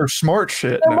 Let's give her smart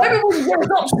shit. So maybe we can give her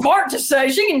something smart to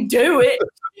say. She can do it.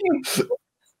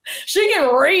 She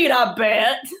can read, I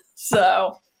bet.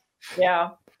 So, Yeah.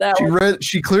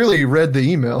 She clearly read the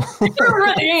email. She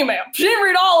read the email. She didn't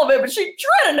read all of it, but she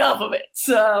read enough of it.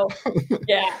 So,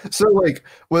 yeah. So, like,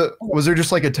 what was there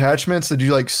just like attachments? Did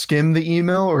you like skim the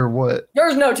email or what?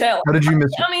 There's no telling. How did you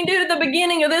miss it? I mean, dude, at the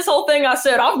beginning of this whole thing, I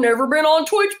said, I've never been on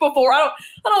Twitch before. I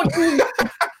don't use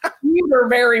either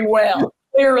very well,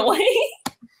 clearly.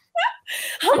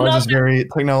 I'm just very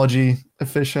technology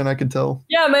efficient, I can tell.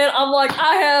 Yeah, man. I'm like,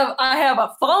 I have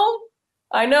a phone.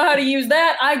 I know how to use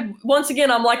that. Once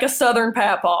again, I'm like a Southern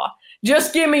papa.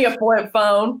 Just give me a flip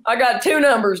phone. I got 2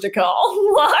 numbers to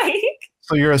call. Like,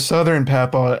 so you're a Southern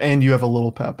papa and you have a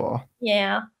little papa.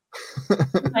 Yeah.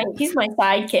 He's my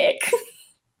sidekick.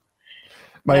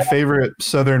 My favorite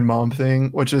Southern mom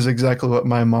thing, which is exactly what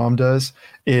my mom does,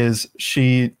 is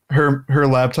her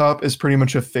laptop is pretty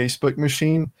much a Facebook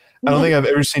machine. I don't think I've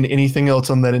ever seen anything else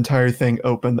on that entire thing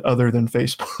open other than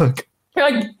Facebook.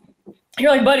 You're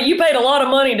like, buddy, you paid a lot of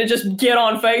money to just get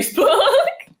on Facebook.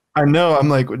 I know. I'm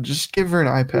like, just give her an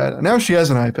iPad. Now she has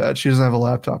an iPad. She doesn't have a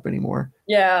laptop anymore.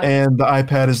 Yeah. And the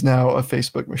iPad is now a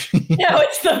Facebook machine. Yeah,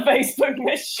 it's the Facebook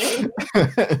machine.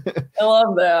 I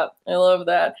love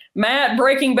that. Matt,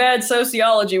 Breaking Bad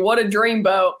sociology. What a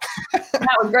dreamboat.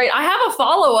 That was great. I have a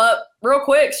follow-up real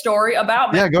quick story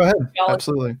about Yeah, go ahead. sociology.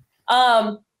 Absolutely.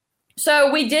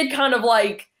 So we did kind of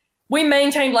like, we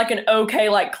maintained like an okay,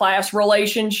 like class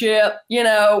relationship,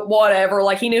 whatever.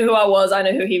 Like he knew who I was. I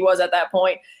knew who he was at that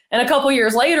point. And a couple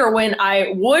years later, when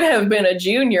I would have been a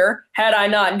junior, had I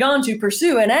not gone to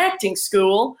pursue an acting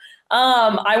school,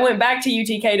 I went back to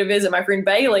UTK to visit my friend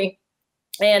Bailey.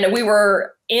 And we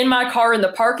were in my car in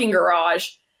the parking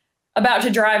garage about to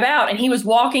drive out. And he was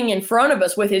walking in front of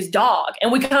us with his dog.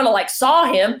 And we kind of like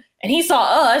saw him and he saw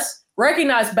us,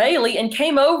 recognized Bailey, and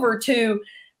came over to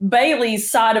Bailey's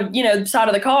side of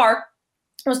the car.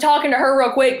 I was talking to her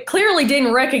real quick, clearly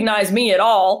didn't recognize me at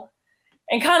all,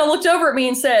 and kind of looked over at me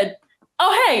and said,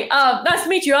 "Oh, hey, nice to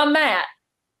meet you. I'm Matt."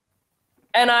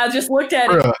 And I just looked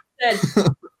at him and said,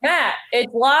 "Matt,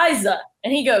 it's Liza."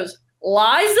 And he goes,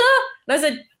 "Liza?" And I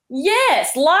said,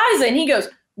 "Yes, Liza." And he goes,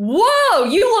 "Whoa,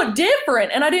 you look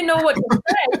different." And I didn't know what to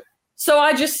say. So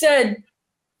I just said,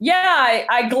 "Yeah,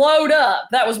 I glowed up."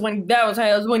 That was when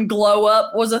glow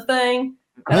up was a thing.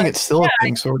 I think it's still a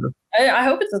thing, sort of. I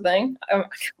hope it's a thing,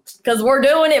 because we're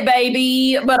doing it,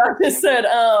 baby. But I just said,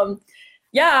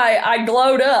 I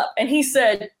glowed up. And he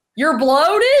said, "You're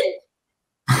bloated?"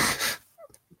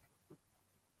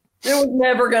 It was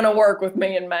never going to work with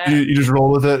me and Matt. You just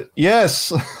roll with it?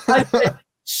 Yes. I said,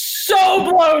 "So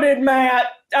bloated, Matt.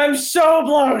 I'm so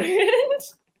bloated."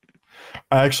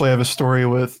 I actually have a story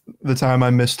with the time I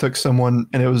mistook someone,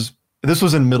 and this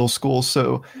was in middle school.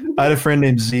 So I had a friend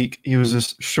named Zeke. He was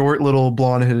this short little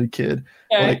blonde-headed kid,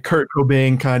 like Kurt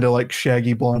Cobain, kind of like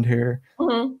shaggy blonde hair.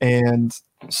 Mm-hmm. And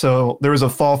so there was a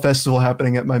fall festival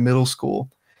happening at my middle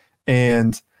school,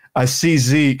 and I see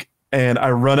Zeke, and I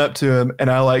run up to him,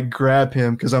 and I like grab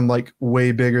him because I'm like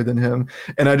way bigger than him,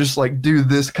 and I just like do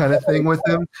this kind of thing with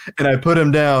him, and I put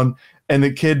him down, and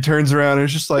the kid turns around and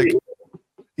it's just like,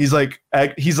 he's like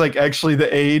actually the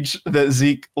age that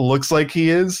Zeke looks like he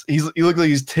is. He looks like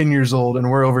he's 10 years old, and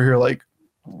we're over here like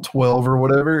 12 or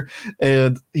whatever.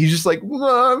 And he's just like,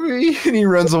 "Mommy," and he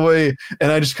runs away.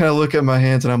 And I just kind of look at my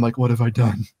hands, and I'm like, what have I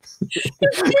done?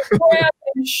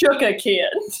 Shook a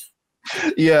kid.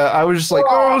 Yeah, I was just like,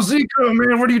 "Oh, Zeke,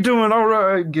 man, what are you doing?" All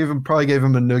right, probably gave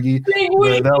him a noogie.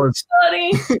 That was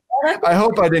funny. I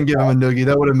hope I didn't give him a noogie.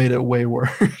 That would have made it way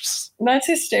worse. That's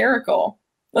hysterical.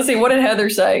 Let's see, what did Heather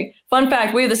say? Fun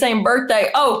fact, we have the same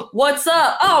birthday. Oh, what's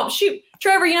up? Oh, shoot.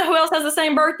 Trevor, you know who else has the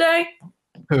same birthday?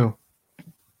 Who?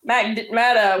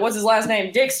 Matt, what's his last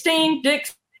name? Dickstein?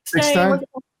 Dickstein,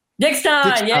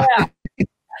 yeah.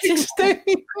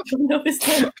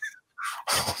 Dickstein.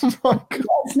 Oh my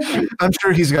God. I'm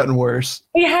sure he's gotten worse.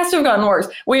 He has to have gotten worse.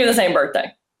 We have the same birthday.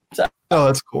 So. Oh,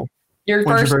 that's cool. When's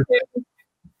your birthday?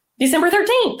 December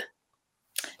 13th.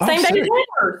 Same day as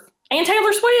Taylor. And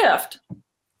Taylor Swift.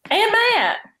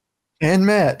 And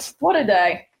Matt. What a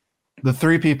day. The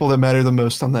 3 people that matter the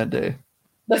most on that day.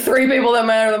 The 3 people that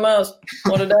matter the most.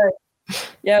 What a day.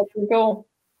 Yeah, pretty cool.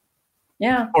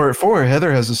 Yeah. Or 4.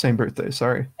 Heather has the same birthday.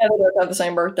 Sorry. Heather does have the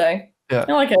same birthday. Yeah.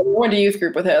 I like Heather. We went to youth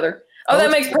group with Heather. Oh,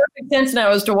 that makes perfect sense now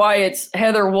as to why it's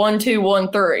Heather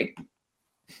 1213.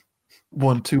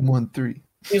 1213.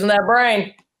 Using that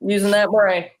brain.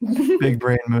 Big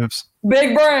brain moves.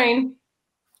 Big brain.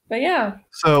 But yeah.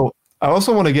 So I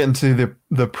also want to get into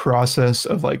the process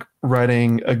of like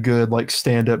writing a good like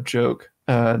stand-up joke.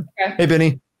 Okay. Hey,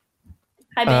 Benny.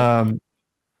 Hi, Benny.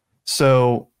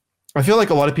 So I feel like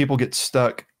a lot of people get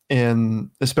stuck in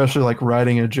especially like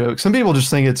writing a joke. Some people just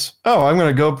think it's, oh, I'm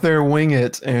going to go up there, wing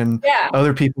it. And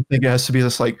other people think it has to be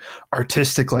this like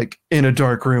artistic, like in a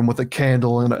dark room with a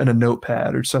candle and a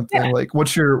notepad or something. Like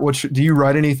do you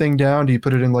write anything down? Do you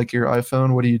put it in like your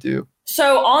iPhone? What do you do?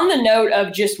 So on the note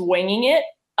of just winging it,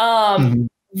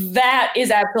 that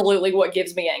is absolutely what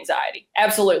gives me anxiety.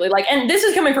 Absolutely. Like, and this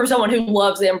is coming from someone who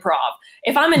loves improv.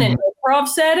 If I'm in an improv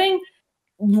setting,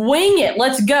 wing it.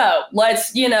 Let's go.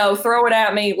 Let's, throw it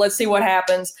at me. Let's see what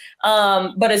happens.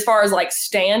 But as far as like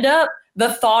stand up,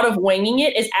 the thought of winging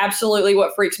it is absolutely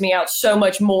what freaks me out so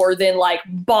much more than like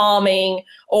bombing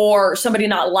or somebody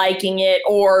not liking it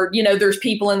or, there's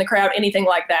people in the crowd, anything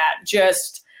like that.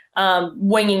 Just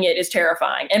winging it is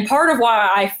terrifying. And part of why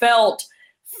I felt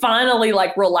finally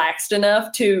like relaxed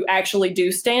enough to actually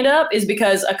do stand up is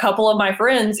because a couple of my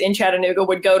friends in Chattanooga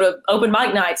would go to open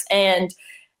mic nights, and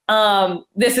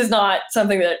this is not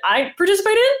something that I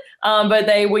participate in, but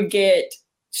they would get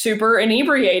super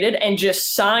inebriated and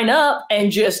just sign up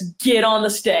and just get on the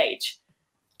stage.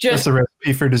 That's a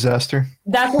recipe for disaster.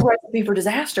 That's a recipe for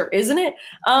disaster, isn't it?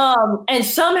 And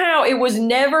somehow it was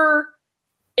never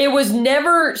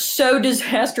so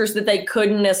disastrous that they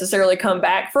couldn't necessarily come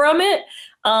back from it.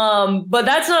 But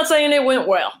that's not saying it went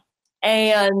well.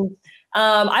 And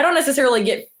I don't necessarily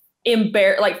get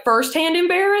firsthand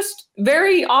embarrassed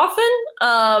very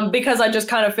often, because I just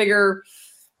kind of figure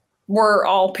we're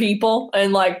all people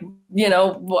and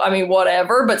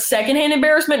whatever. But secondhand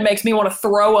embarrassment makes me want to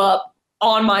throw up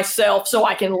on myself so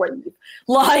I can leave.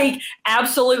 Like,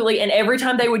 absolutely. And every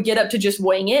time they would get up to just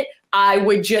wing it, I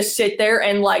would just sit there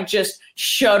and just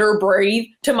shudder breathe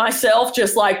to myself,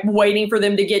 just waiting for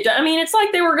them to get done. I mean, it's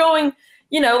like they were going,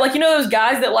 those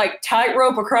guys that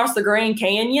tightrope across the Grand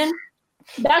Canyon.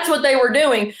 That's what they were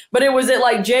doing. But it was at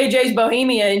JJ's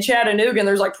Bohemia in Chattanooga, and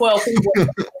there's 12 people,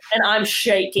 and I'm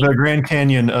shaking. The Grand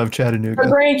Canyon of Chattanooga. The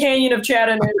Grand Canyon of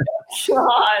Chattanooga.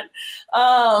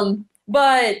 God.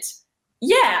 But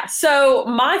yeah, so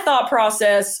my thought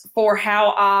process for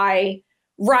how I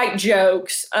write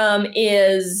jokes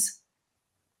is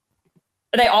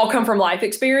they all come from life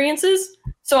experiences.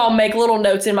 So I'll make little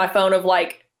notes in my phone of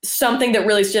something that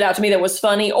really stood out to me that was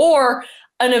funny, or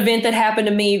an event that happened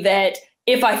to me that,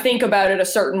 if I think about it a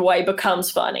certain way, becomes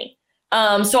funny.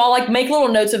 So I'll make little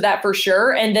notes of that for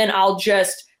sure. And then I'll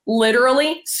just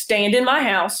literally stand in my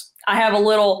house. I have a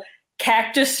little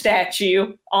cactus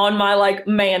statue on my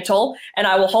mantle, and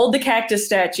I will hold the cactus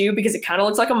statue because it kind of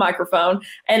looks like a microphone.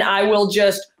 And I will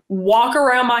just walk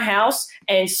around my house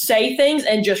and say things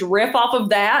and just riff off of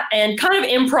that and kind of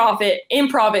improv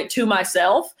it to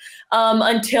myself,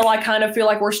 until I kind of feel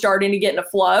like we're starting to get in a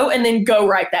flow, and then go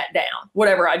write that down,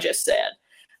 whatever I just said.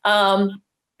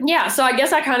 Yeah, so I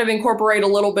guess I kind of incorporate a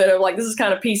little bit of this is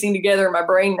kind of piecing together in my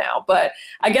brain now, but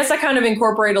I guess I kind of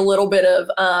incorporate a little bit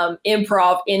of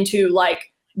improv into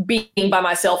being by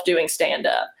myself doing stand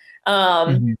up.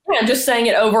 Yeah, just saying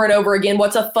it over and over again.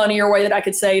 What's a funnier way that I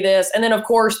could say this? And then of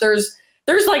course there's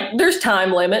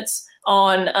time limits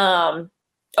on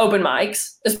open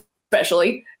mics,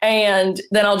 especially. And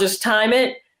then I'll just time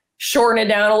it, shorten it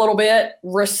down a little bit,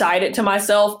 recite it to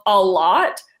myself a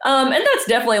lot. And that's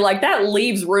definitely that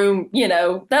leaves room,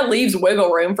 that leaves wiggle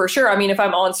room for sure. I mean, if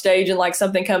I'm on stage and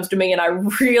something comes to me and I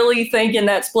really think in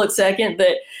that split second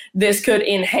that this could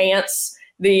enhance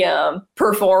the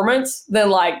performance,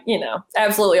 then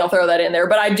absolutely I'll throw that in there.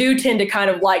 But I do tend to kind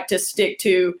of to stick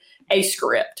to a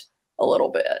script a little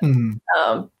bit.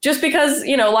 Just because,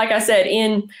 like I said,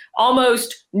 in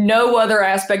almost no other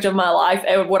aspect of my life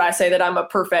would I say that I'm a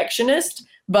perfectionist,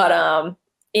 but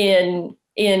in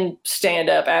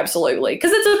stand-up, absolutely.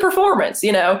 Because it's a performance,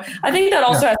 I think that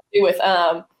also has to do with,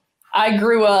 I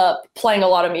grew up playing a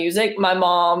lot of music. My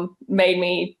mom made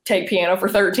me take piano for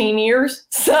 13 years.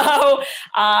 So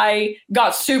I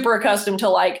got super accustomed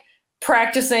to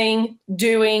practicing,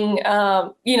 doing,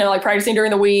 practicing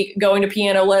during the week, going to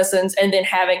piano lessons, and then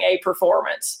having a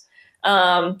performance.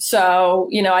 So,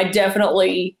 I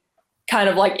definitely kind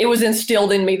of it was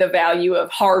instilled in me the value of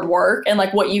hard work and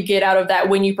what you get out of that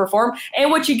when you perform,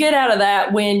 and what you get out of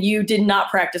that when you did not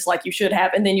practice like you should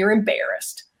have, and then you're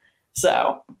embarrassed.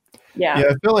 So, yeah. Yeah,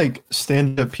 I feel like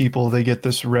stand-up people, they get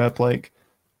this rep. I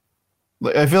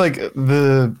feel like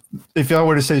if I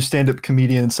were to say stand-up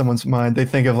comedian in someone's mind, they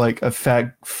think of a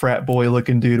fat frat boy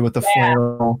looking dude with a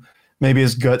flannel, maybe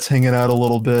his guts hanging out a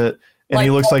little bit, and he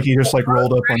looks like he just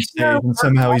rolled up on stage, and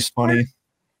somehow he's funny. Is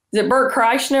it Bert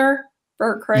Kreischer?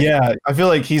 Yeah, I feel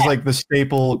like he's the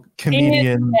staple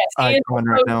comedian icon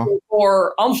right now.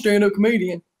 Or I'm stand-up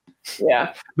comedian.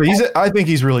 Yeah, but I think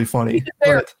he's really funny.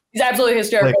 He's absolutely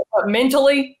hysterical. But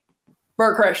mentally,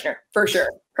 Bert Kreischer for sure.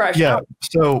 crush. Yeah.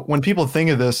 So when people think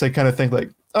of this, they kind of think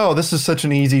like, oh, this is such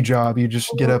an easy job. You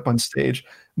just get up on stage.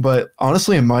 But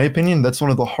honestly, in my opinion, that's one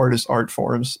of the hardest art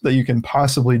forms that you can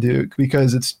possibly do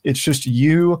because it's just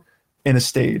you in a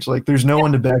stage. Like there's no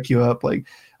one to back you up. Like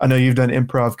I know you've done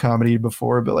improv comedy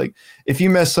before, but like if you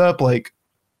mess up, like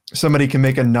somebody can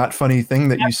make a not funny thing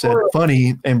that you said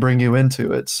funny and bring you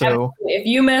into it. So if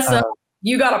you mess up,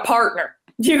 you got a partner.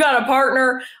 You got a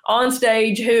partner on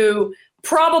stage who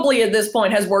probably at this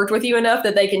point has worked with you enough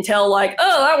that they can tell like,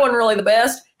 oh, that wasn't really the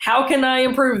best. How can I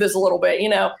improve this a little bit? You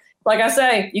know, like I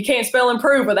say, you can't spell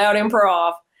improve without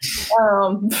improv.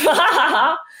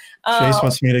 Chase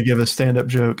wants me to give a stand-up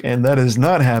joke, and that is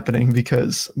not happening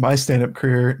because my stand-up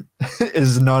career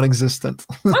is non-existent.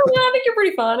 Oh, yeah, I think you're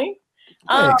pretty funny.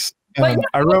 Thanks.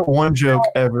 I wrote one joke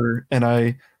ever, and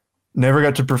I never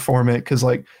got to perform it because,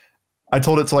 like, I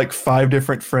told it to like 5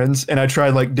 different friends, and I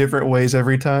tried like different ways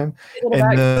every time,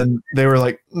 and then they were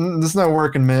like, "This is not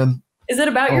working, man." Is it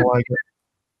about your? Like it.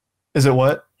 Is it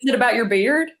what? Is it about your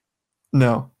beard?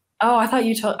 No. Oh, I thought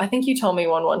you told. I think you told me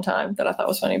one time that I thought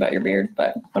was funny about your beard,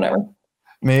 but whatever.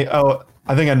 I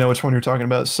think I know which one you're talking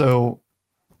about. So,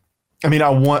 I mean,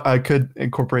 I could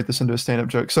incorporate this into a stand-up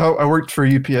joke. So I worked for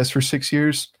UPS for 6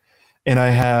 years, and I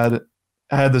had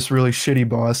this really shitty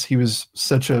boss. He was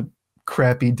such a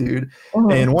crappy dude.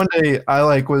 Mm-hmm. And one day I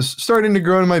like was starting to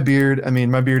grow in my beard. I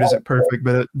mean, my beard isn't perfect,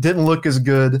 but it didn't look as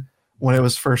good when it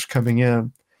was first coming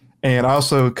in. And I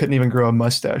also couldn't even grow a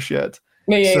mustache yet.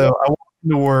 Yeah. So I walked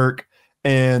into work,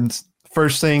 and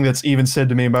first thing that's even said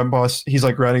to me, my boss, he's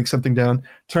like writing something down,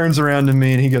 turns around to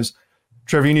me and he goes,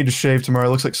 "Trevor, you need to shave tomorrow.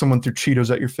 It looks like someone threw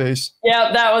Cheetos at your face."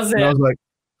 Yeah, that was it. And I was like,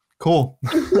 cool.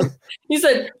 You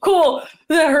said, cool.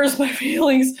 That hurts my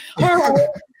feelings.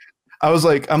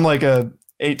 I'm like a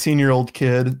 18-year-old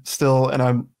kid still,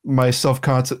 and my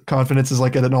self-confidence is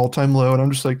like at an all-time low, and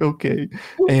I'm just like, okay.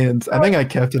 And I think I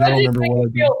kept it. I don't remember what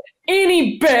I did.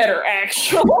 Any better,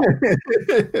 actually.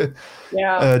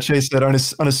 Yeah. Chase said, on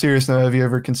a serious note, have you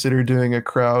ever considered doing a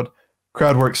crowd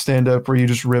work stand-up where you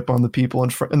just rip on the people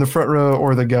in the front row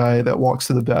or the guy that walks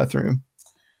to the bathroom?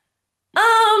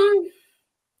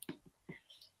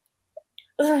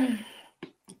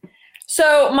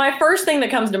 So my first thing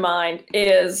that comes to mind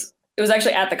is it was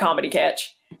actually at the Comedy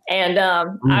Catch. And I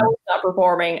was not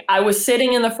performing. I was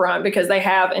sitting in the front because they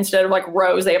have, instead of like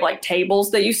rows, they have like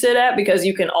tables that you sit at because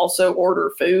you can also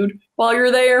order food while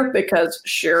you're there because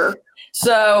sure.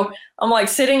 So I'm like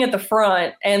sitting at the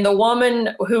front, and the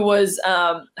woman who was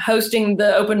hosting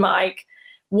the open mic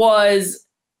was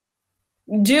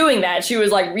doing that. She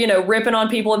was like, you know, ripping on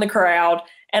people in the crowd.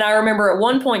 And I remember at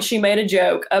one point she made a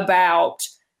joke about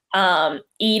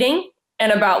eating.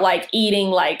 And about like eating,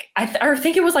 like I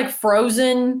think it was like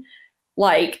frozen,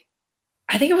 like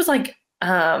I think it was like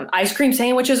ice cream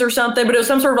sandwiches or something, but it was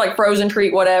some sort of like frozen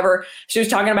treat, whatever. She was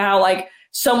talking about how like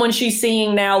someone she's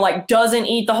seeing now like doesn't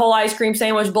eat the whole ice cream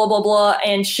sandwich, blah blah blah.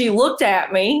 And she looked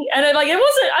at me, and it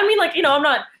wasn't. I mean, like, you know, I'm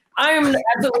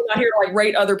absolutely not here to like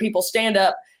rate other people's stand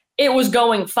up. It was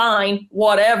going fine,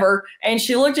 whatever. And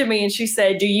she looked at me and she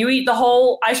said, "Do you eat the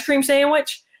whole ice cream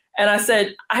sandwich?" And I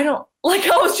said, "I don't." Like,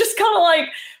 I was just kind of like,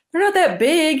 they're not that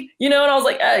big, you know? And I was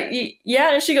like,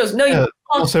 yeah. And she goes, "No, you don't."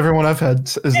 Almost everyone I've had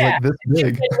is like this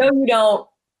big. Said, "No, you don't.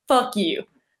 Fuck you."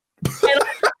 And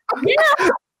yeah.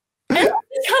 And I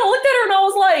just kind of looked at her and I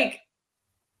was like,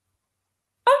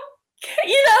 okay,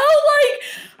 you know, like,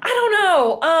 I don't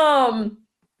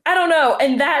know.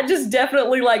 And that just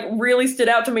definitely like really stood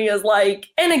out to me as like,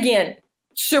 and again,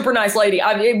 super nice lady.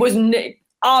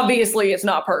 Obviously it's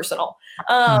not personal.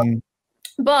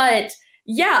 But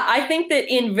yeah, I think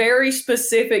that in very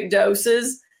specific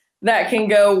doses that can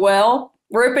go well,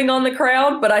 ripping on the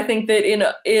crowd. But I think that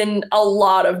in a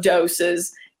lot of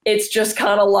doses, it's just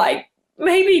kind of like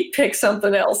maybe pick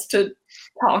something else to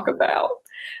talk about.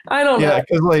 I don't know. Yeah,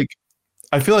 because like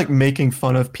I feel like making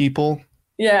fun of people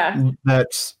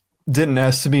that didn't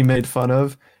ask to be made fun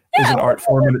of is an art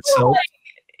form in itself.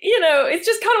 Like, you know, it's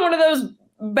just kind of one of those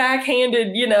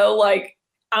backhanded, you know, like,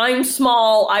 I'm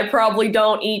small, I probably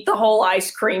don't eat the whole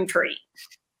ice cream treat.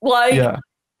 Like,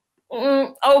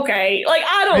 okay. Like,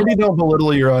 I don't. Maybe don't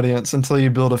belittle your audience until you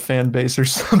build a fan base or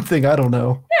something. I don't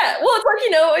know. Yeah, well, it's like,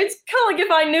 you know, it's kind of like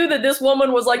if I knew that this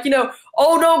woman was like, you know,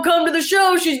 "Oh, don't come to the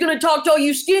show. She's going to talk to all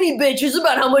you skinny bitches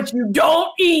about how much you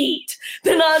don't eat."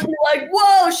 Then I'd be like,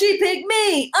 "Whoa, she picked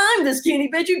me. I'm the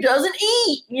skinny bitch who doesn't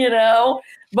eat," you know?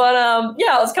 But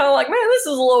yeah, I was kind of like, man, this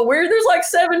is a little weird. There's like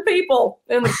 7 people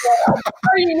in the crowd.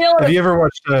 Have you ever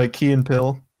watched Key and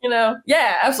Peele? You know,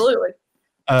 yeah, absolutely.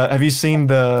 Have you seen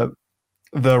the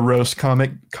roast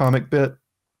comic bit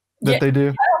that they do?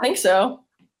 I don't think so.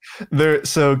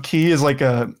 So Key is like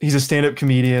he's a stand-up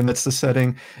comedian. That's the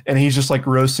setting, and he's just like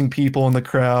roasting people in the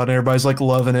crowd, and everybody's like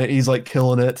loving it. He's like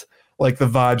killing it, like the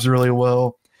vibes really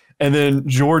well. And then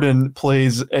Jordan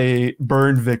plays a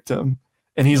burn victim,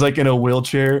 and he's like in a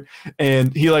wheelchair,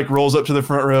 and he like rolls up to the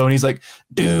front row, and he's like,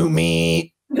 "Do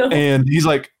me," and he's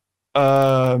like,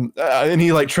 and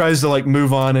he like tries to like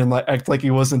move on and like act like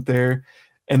he wasn't there,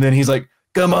 and then he's like,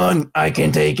 "Come on, I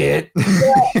can take it."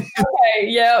 Yeah. Okay,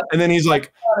 yeah. And then he's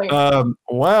like,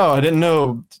 wow, I didn't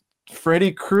know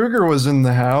Freddy Krueger was in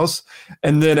the house.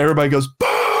 And then everybody goes,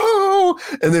 boo!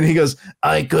 And then he goes,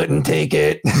 I couldn't take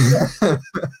it. It's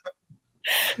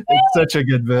such a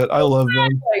good bit. I love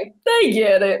them. They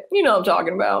get it. You know what I'm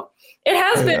talking about. It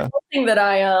has been something that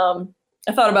I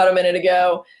thought about a minute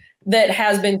ago that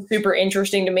has been super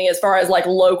interesting to me as far as like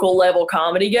local level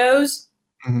comedy goes.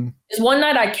 Mm-hmm. Is one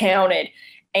night I counted,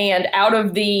 and out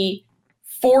of the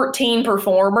 14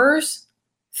 performers,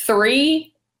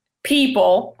 3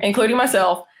 people, including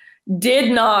myself,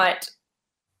 did not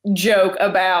joke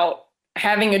about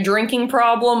having a drinking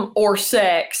problem or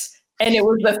sex, and it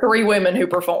was the 3 women who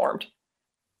performed.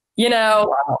 You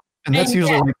know? Wow. And that's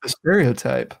usually like the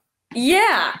stereotype.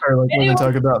 Yeah. Or like when they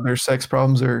talk about their sex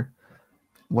problems or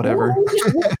whatever.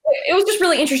 It was just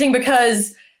really interesting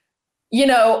because, you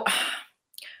know,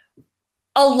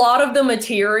 a lot of the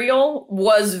material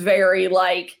was very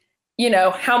like, you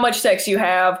know, how much sex you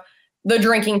have, the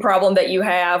drinking problem that you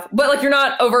have. But like, you're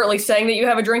not overtly saying that you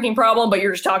have a drinking problem, but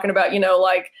you're just talking about, you know,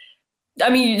 like, I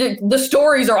mean, the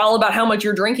stories are all about how much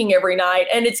you're drinking every night.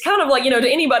 And it's kind of like, you know,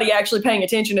 to anybody actually paying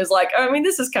attention is like, I mean,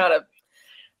 this is kind of,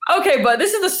 okay, but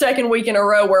this is the second week in a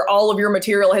row where all of your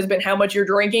material has been how much you're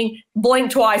drinking.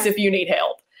 Blink twice if you need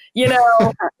help. You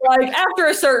know, like after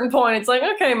a certain point, it's like,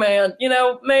 okay, man, you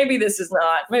know, maybe this is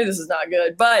not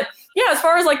good. But yeah, as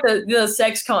far as like the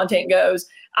sex content goes,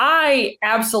 I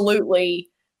absolutely,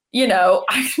 you know,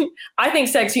 I think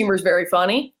sex humor is very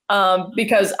funny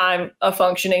because I'm a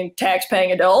functioning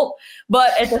tax-paying adult. But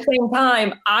at the same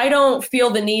time, I don't feel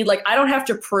the need, like I don't have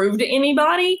to prove to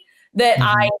anybody that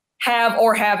I have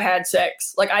or have had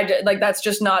sex. Like that's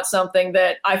just not something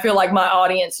that I feel like my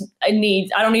audience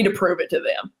needs. I don't need to prove it to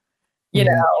them. You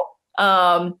know,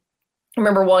 I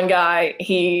remember one guy,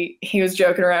 he was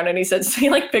joking around and he said, he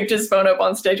like picked his phone up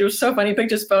on stage. It was so funny. He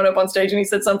picked his phone up on stage and he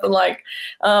said something like,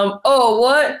 oh,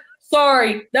 what?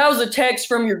 Sorry, that was a text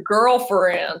from your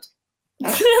girlfriend.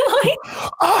 Like,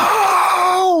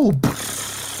 oh,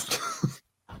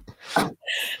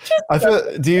 I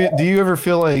feel, do you ever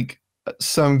feel like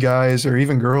some guys or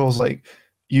even girls, like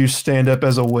you stand up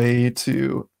as a way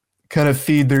to kind of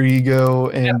feed their ego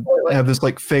and have this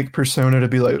like fake persona to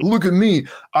be like, look at me,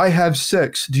 I have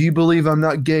sex. Do you believe I'm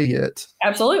not gay yet?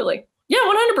 Absolutely. Yeah,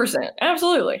 100%.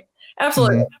 Absolutely.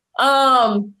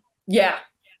 Yeah.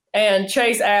 And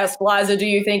Chase asked, Liza, do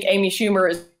you think Amy Schumer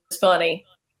is funny?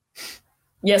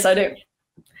 Yes, I do.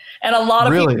 And a lot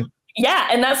of people, yeah,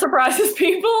 and that surprises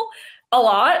people a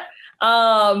lot.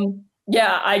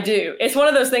 Yeah, I do. It's one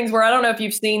of those things where I don't know if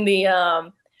you've seen the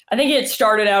I think it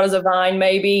started out as a Vine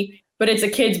maybe, but it's a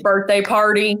kid's birthday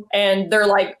party and they're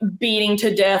like beating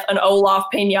to death an Olaf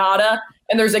piñata.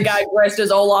 And there's a guy dressed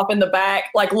as Olaf in the back,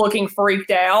 like looking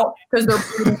freaked out because they're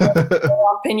beating an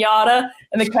Olaf piñata.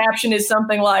 And the caption is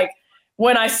something like,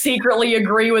 when I secretly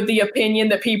agree with the opinion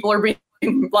that people are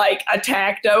being like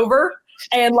attacked over.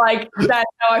 And like,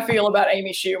 that's how I feel about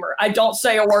Amy Schumer. I don't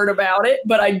say a word about it,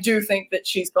 but I do think that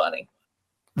she's funny.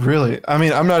 Really? I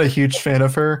mean, I'm not a huge fan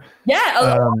of her. Yeah, a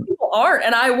lot of people aren't.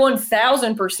 And I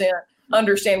 1000%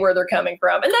 understand where they're coming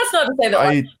from. And that's not to say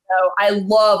that I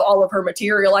love all of her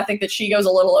material. I think that she goes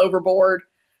a little overboard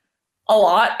a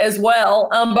lot as well.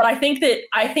 But I think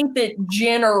that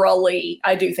generally,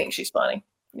 I do think she's funny.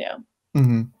 Yeah.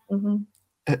 Mm-hmm.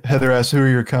 Mm-hmm. Heather asked, who are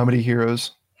your comedy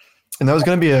heroes? And that was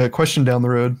going to be a question down the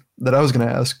road that I was going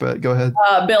to ask, but go ahead.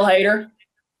 Bill Hader.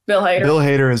 Bill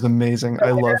Hader is amazing.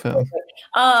 I love him.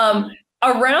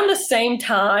 Around the same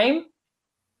time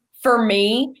for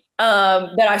me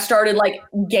that I started like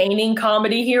gaining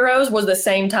comedy heroes was the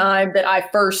same time that I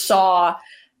first saw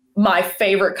my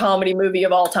favorite comedy movie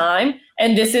of all time.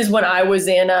 And this is when I was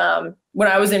in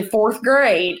 4th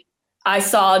grade. I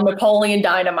saw Napoleon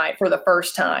Dynamite for the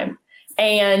first time.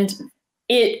 And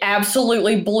it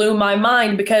absolutely blew my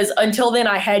mind because until then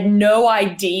I had no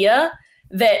idea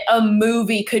that a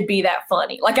movie could be that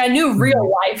funny. Like I knew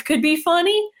real life could be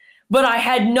funny, but I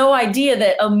had no idea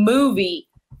that a movie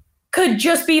could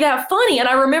just be that funny. And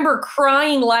I remember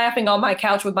crying, laughing on my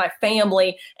couch with my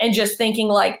family and just thinking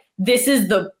like, this is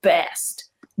the best.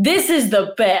 This is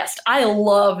the best. I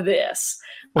love this.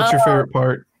 What's your favorite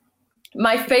part?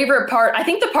 My favorite part, I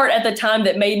think the part at the time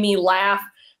that made me laugh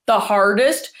the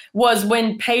hardest was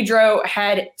when Pedro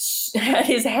had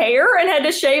his hair and had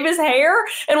to shave his hair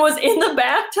and was in the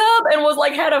bathtub and was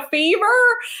like had a fever,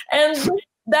 and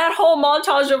that whole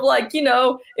montage of like, you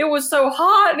know, it was so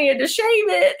hot and he had to shave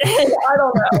it. And I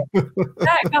don't know.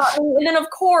 That got me. And then of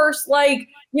course, like,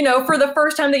 you know, for the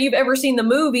first time that you've ever seen the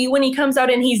movie, when he comes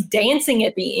out and he's dancing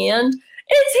at the end,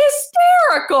 it's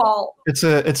hysterical. It's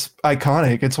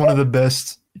iconic. It's one of the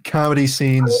best comedy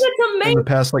scenes in the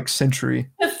past like century.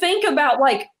 To think about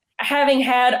like having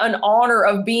had an honor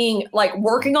of being like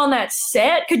working on that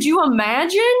set. Could you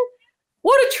imagine?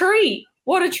 What a treat.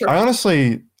 What a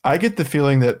treat. I get the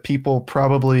feeling that people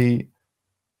probably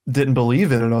didn't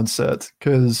believe in it on set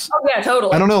because yeah,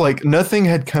 totally. I don't know, like nothing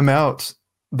had come out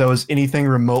that was anything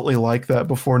remotely like that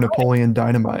before Napoleon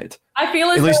Dynamite. I feel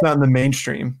at least not in the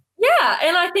mainstream. Yeah,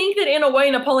 and I think that in a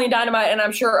way, Napoleon Dynamite, and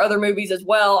I'm sure other movies as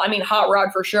well, I mean, Hot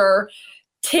Rod for sure,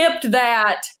 tipped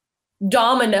that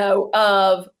domino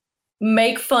of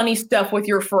make funny stuff with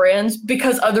your friends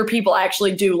because other people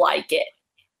actually do like it.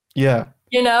 Yeah.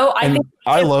 You know,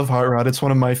 I love Hot Rod. It's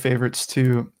one of my favorites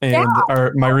too. And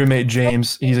my roommate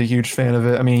James, he's a huge fan of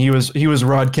it. I mean, he was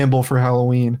Rod Kimball for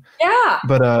Halloween. Yeah.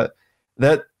 But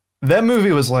that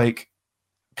movie was like,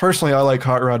 personally, I like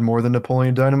Hot Rod more than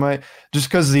Napoleon Dynamite just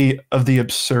because of the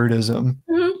absurdism.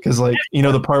 Because like, you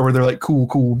know, the part where they're like, cool,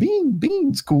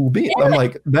 beans, cool beans. Yeah. I'm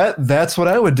like, that's what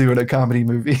I would do in a comedy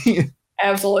movie.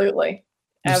 Absolutely.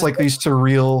 Just like these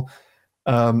surreal,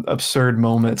 absurd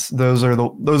moments. That's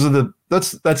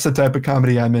the type of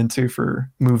comedy I'm into for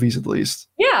movies, at least.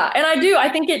 Yeah. And I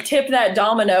think it tipped that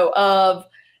domino of,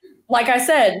 like I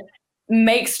said,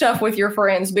 make stuff with your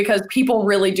friends because people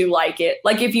really do like it.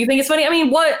 Like if you think it's funny, I mean,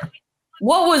 what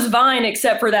was Vine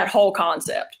except for that whole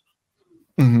concept?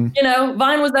 Mm-hmm. You know,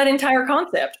 Vine was that entire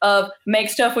concept of make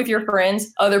stuff with your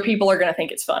friends. Other people are going to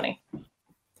think it's funny.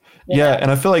 Yeah.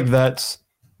 And I feel like that's,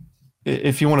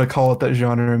 if you want to call it that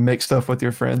genre, make stuff with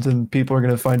your friends and people are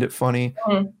going to find it funny.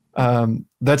 Mm-hmm.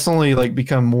 That's only like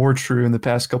become more true in the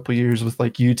past couple of years with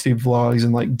like YouTube vlogs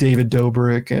and like David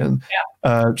Dobrik and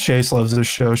Chase loves this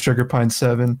show, Sugar Pine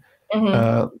 7.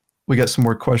 Mm-hmm. We got some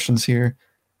more questions here.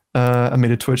 I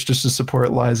made a Twitch just to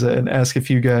support Liza and ask if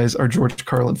you guys are George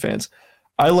Carlin fans.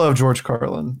 I love George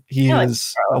Carlin. He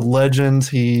is a legend.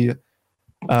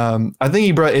 I think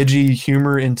he brought edgy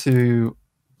humor into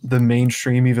the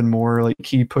mainstream even more. Like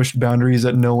he pushed boundaries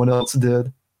that no one else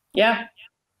did. Yeah.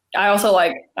 I also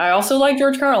like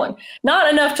George Carlin.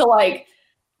 Not enough to like,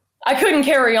 I couldn't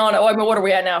carry on. I mean, what are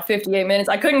we at now? 58 minutes.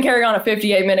 I couldn't carry on a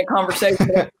 58-minute conversation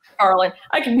with Carlin.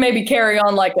 I could maybe carry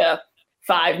on like a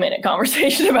 5-minute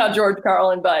conversation about George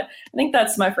Carlin, but I think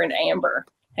that's my friend Amber.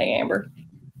 Hey, Amber.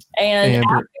 And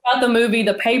about the movie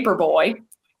The Paperboy.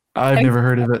 I've never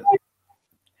heard of it.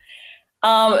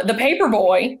 The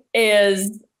Paperboy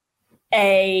is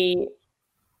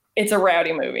it's a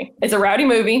rowdy movie. It's a rowdy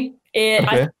movie.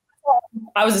 Okay.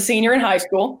 I was a senior in high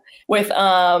school with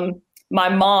my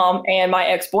mom and my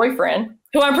ex-boyfriend,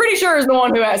 who I'm pretty sure is the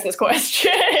one who asked this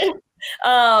question.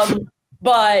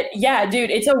 But yeah,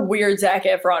 dude, it's a weird Zac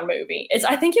Efron movie.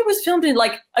 I think it was filmed in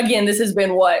like, again, this has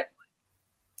been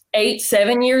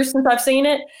 7 years since I've seen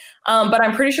it. But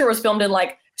I'm pretty sure it was filmed in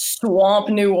like swamp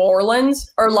New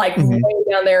Orleans or like way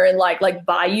down there in like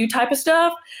bayou type of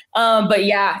stuff. But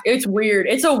yeah, it's weird.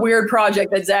 It's a weird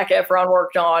project that Zac Efron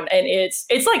worked on, and it's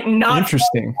like not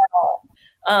interesting at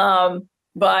all.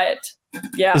 But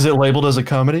yeah, is it labeled as a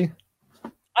comedy?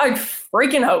 I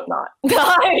freaking hope not.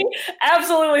 I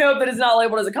absolutely hope that it's not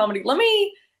labeled as a comedy.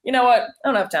 You know what? I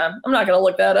don't have time. I'm not gonna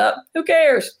look that up. Who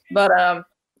cares? But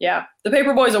yeah, The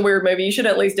Paperboy is a weird movie. You should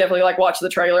at least definitely like watch the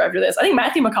trailer after this. I think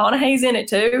Matthew McConaughey's in it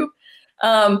too.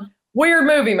 Weird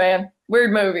movie, man.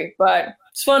 Weird movie, but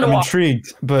it's fun to watch. I'm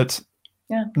intrigued, but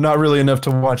not really enough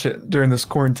to watch it during this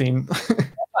quarantine.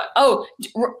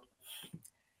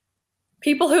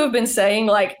 People who have been saying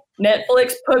like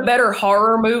Netflix put better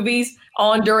horror movies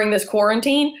on during this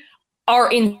quarantine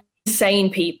are insane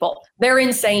people. They're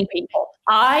insane people.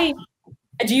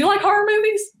 Do you like horror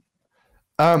movies?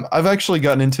 I've actually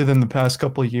gotten into them the past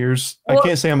couple of years. I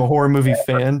can't say I'm a horror movie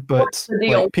fan, but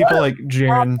like people like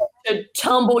Jaron to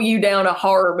tumble you down a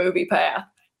horror movie path.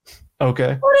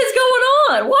 Okay. What is going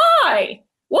on? Why?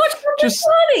 What's just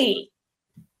funny?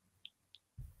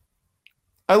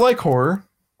 I like horror.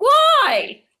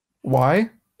 Why? Why?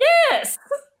 Yes.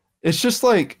 It's just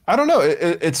like, I don't know.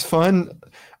 It's fun.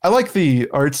 I like the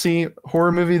artsy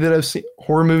horror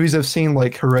movies I've seen,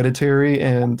 like Hereditary,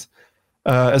 and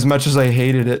as much as I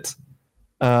hated it,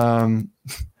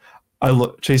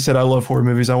 Chase said I love horror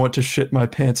movies. I want to shit my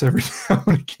pants every now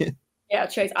and again. Yeah,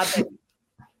 Chase, I think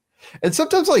And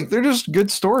sometimes like they're just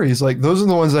good stories. Like those are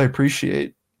the ones I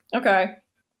appreciate. Okay.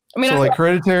 I mean, So like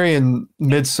Hereditary and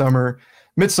Midsummer.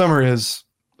 Midsummer is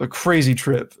a crazy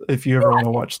trip if you ever want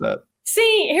to watch that.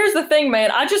 See, here's the thing,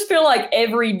 man. I just feel like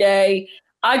every day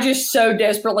I just so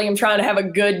desperately am trying to have a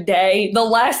good day. The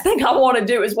last thing I want to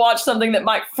do is watch something that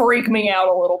might freak me out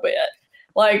a little bit.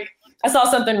 Like I saw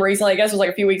something recently, I guess it was like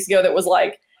a few weeks ago, that was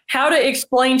like how to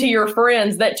explain to your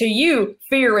friends that to you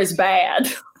fear is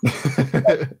bad.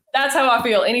 That's how I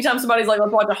feel. Anytime somebody's like,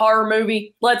 let's watch a horror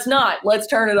movie, let's not. Let's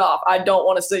turn it off. I don't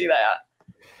want to see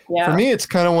that. Yeah. For me, it's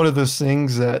kind of one of those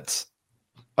things that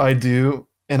I do,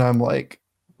 and I'm like,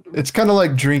 it's kind of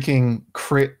like drinking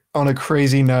on a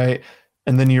crazy night,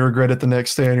 and then you regret it the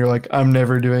next day, and you're like, I'm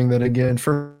never doing that again.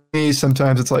 For me,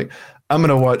 sometimes it's like, I'm going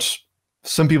to watch.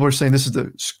 Some people are saying this is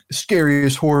the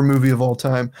scariest horror movie of all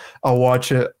time. I'll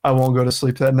watch it. I won't go to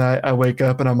sleep that night. I wake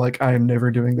up and I'm like, I am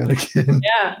never doing that again.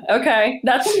 Yeah. Okay.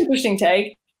 That's an interesting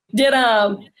take.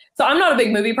 So I'm not a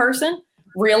big movie person,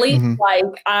 really. Mm-hmm. Like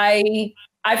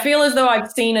I feel as though I've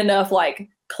seen enough like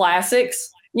classics,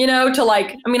 to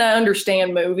like, I mean, I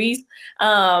understand movies.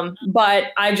 But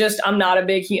I'm not a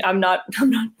big, I'm not.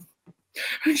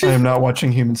 I am not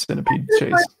watching Human Centipede,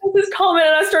 Chase. This comment,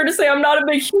 and I started to say I'm not a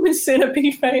big Human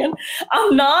Centipede fan.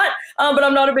 I'm not, but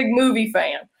I'm not a big movie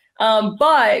fan.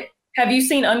 But have you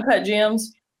seen Uncut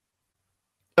Gems?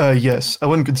 Yes, I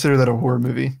wouldn't consider that a horror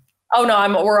movie. Oh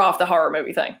no, we're off the horror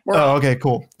movie thing. Okay,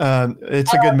 cool.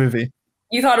 It's a good movie.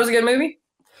 You thought it was a good movie?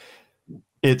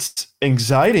 It's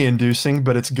anxiety inducing,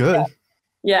 but it's good.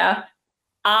 Yeah.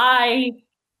 I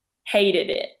hated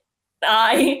it.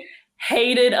 I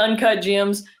hated Uncut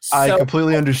Gems. I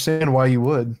completely understand why you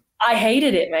would. I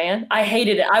hated it, man. I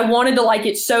hated it. I wanted to like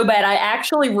it so bad. I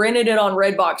actually rented it on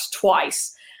Redbox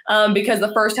twice because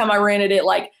the first time I rented it,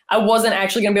 like I wasn't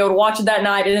actually going to be able to watch it that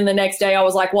night. And then the next day I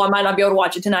was like, well, I might not be able to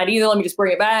watch it tonight either. Let me just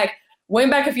bring it back. Went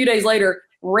back a few days later,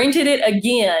 rented it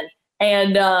again.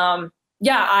 And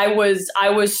yeah, I was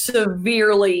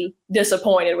severely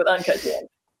disappointed with Uncut Gems.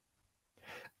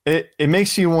 It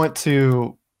makes you want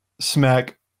to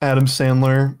smack Adam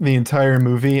Sandler the entire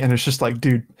movie, and it's just like,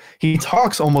 dude, he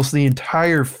talks almost the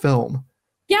entire film.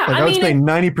 Yeah, like, I would say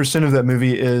 90% of that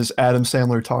movie is Adam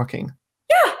Sandler talking.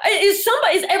 Yeah,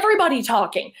 is everybody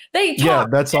talking? They talk. Yeah,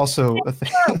 that's also a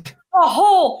thing. The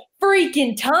whole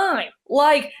freaking time.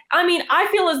 Like, I mean, I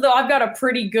feel as though I've got a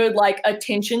pretty good like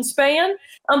attention span.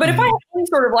 But if I had any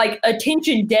sort of like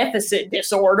attention deficit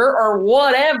disorder or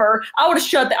whatever, I would have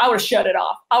shut it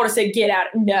off. I would have said, get out.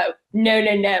 No.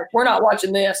 We're not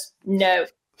watching this. No.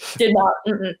 Did not.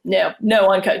 No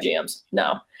Uncut Gems.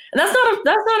 No. And that's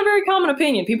not a very common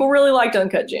opinion. People really liked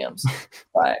Uncut Gems.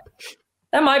 But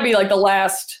that might be like the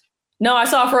last. No, I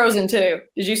saw Frozen 2.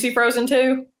 Did you see Frozen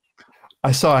 2?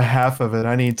 I saw half of it.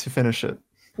 I need to finish it.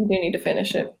 You do need to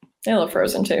finish it. I love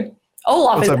Frozen 2.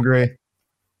 Olaf What's up, Gray?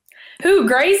 Who?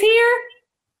 Gray's here?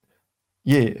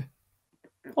 Yeah.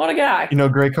 What a guy. You know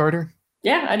Gray Carter?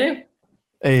 Yeah, I do.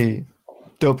 A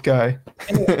dope guy.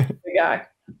 Good guy.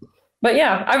 But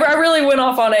yeah, I really went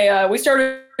off on we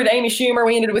started with Amy Schumer.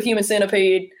 We ended with Human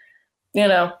Centipede.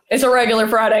 It's a regular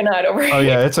Friday night over here. Oh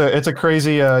yeah, it's a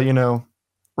crazy,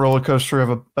 roller coaster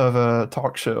of a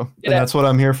talk show. And that's what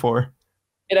I'm here for.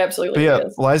 It absolutely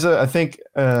is. Liza, I think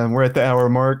we're at the hour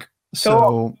mark.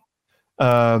 So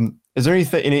is there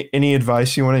any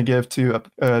advice you want to give to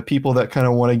people that kind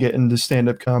of want to get into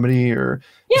stand-up comedy or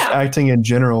just acting in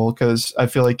general? Because I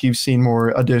feel like you've seen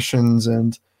more auditions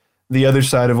and the other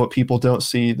side of what people don't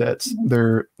see that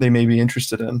they may be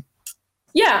interested in.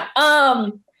 Yeah.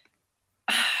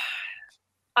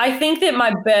 I think that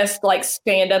my best like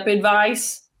stand-up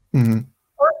advice,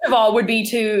 first of all, would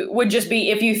just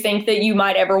be if you think that you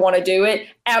might ever want to do it,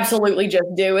 absolutely just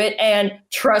do it. And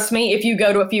trust me, if you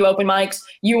go to a few open mics,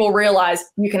 you will realize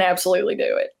you can absolutely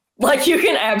do it. Like you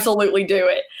can absolutely do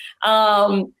it.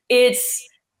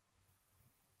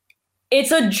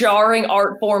 It's a jarring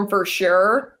art form for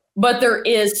sure, but there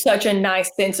is such a nice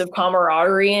sense of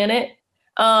camaraderie in it.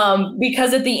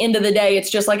 Because at the end of the day,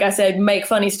 it's just like I said, make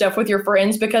funny stuff with your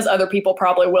friends because other people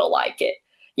probably will like it.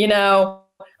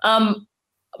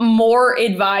 More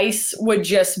advice would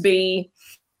just be,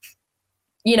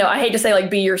 I hate to say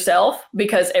like be yourself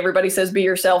because everybody says be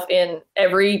yourself in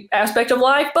every aspect of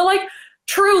life, but like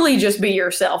truly just be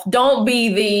yourself. Don't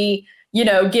be the,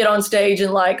 get on stage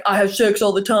and like, I have sex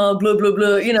all the time, blah, blah,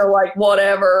 blah, like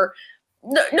whatever.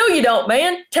 No, you don't,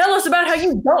 man. Tell us about how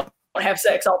you don't have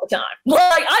sex all the time.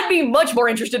 Like, I'd be much more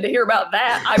interested to hear about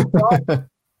that. I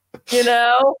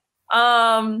know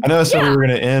that's where we were going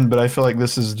to end, but I feel like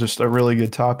this is just a really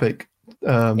good topic.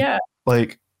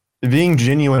 Like being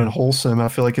genuine and wholesome, I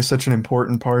feel like is such an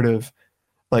important part of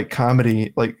like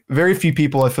comedy. Like very few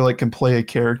people I feel like can play a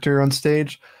character on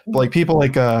stage. But like people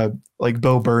like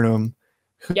Bo Burnham,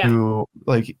 Yeah. who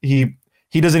like he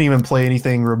doesn't even play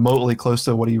anything remotely close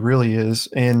to what he really is.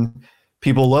 And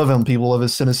people love him. People love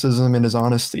his cynicism and his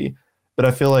honesty. But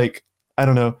I feel like, I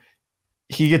don't know,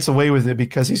 he gets away with it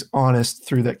because he's honest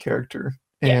through that character.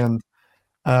 Yeah.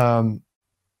 And I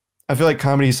feel like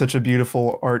comedy is such a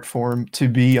beautiful art form to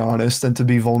be honest and to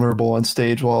be vulnerable on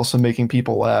stage while also making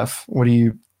people laugh. How do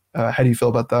you feel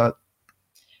about that?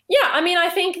 Yeah, I mean, I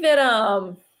think at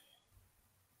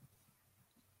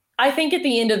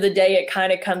the end of the day, it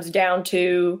kind of comes down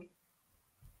to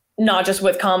not just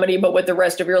with comedy, but with the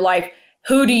rest of your life.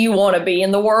 Who do you want to be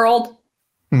in the world?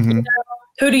 Mm-hmm. You know,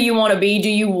 who do you want to be? Do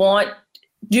you want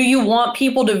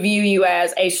people to view you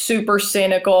as a super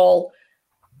cynical,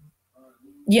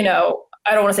 I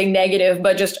don't want to say negative,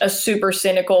 but just a super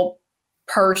cynical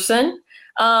person,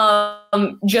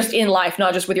 just in life,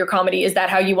 not just with your comedy? Is that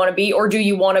how you want to be? Or do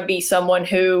you want to be someone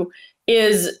who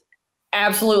is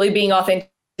absolutely being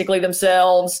authentically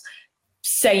themselves,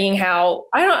 saying how,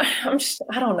 I don't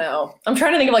know. I'm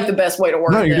trying to think of like the best way to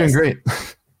word this. No, you're doing great.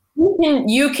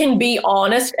 You can be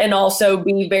honest and also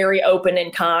be very open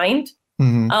and kind.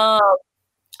 Mm-hmm.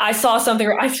 I saw something.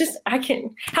 How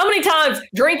many times,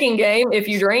 drinking game, if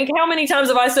you drink, how many times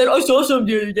have I said, I saw something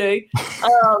the other day?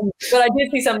 But I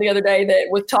did see something the other day that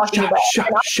was talking about.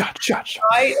 Shot.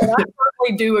 Right? And I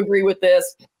certainly do agree with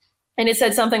this. And it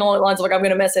said something along the lines of like, I'm going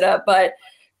to mess it up. But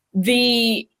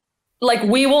we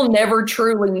will never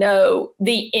truly know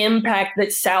the impact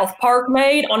that South Park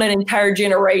made on an entire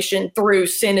generation through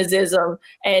cynicism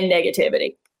and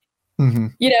negativity. Mm-hmm.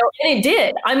 And it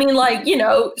did. I mean,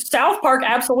 South Park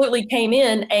absolutely came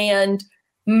in and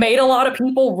made a lot of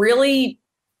people really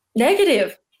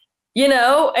negative,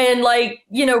 and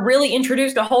really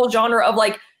introduced a whole genre of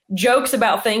like jokes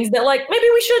about things that like maybe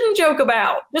we shouldn't joke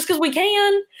about just because we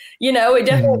can. It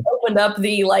definitely opened up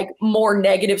the like more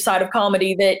negative side of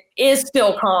comedy that is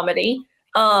still comedy,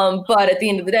 but at the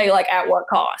end of the day, like at what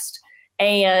cost?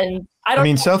 And I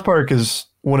mean, South Park is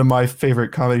one of my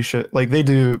favorite comedy shit. Like they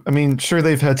do, I mean, sure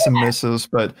they've had some misses,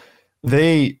 but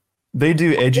they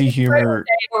do edgy humor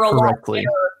correctly.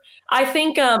 I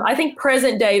think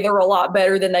present day they're a lot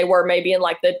better than they were maybe in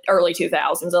like the early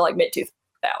 2000s or like mid 2000s.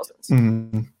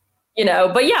 Mm-hmm.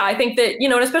 But yeah, I think that,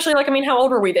 and especially like, I mean, how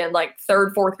old were we then? Like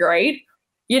third, fourth grade,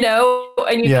 and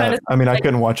you kind of, I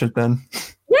couldn't watch it then.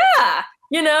 Yeah.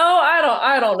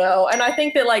 I don't know. And I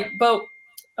think that like both,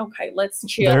 okay, let's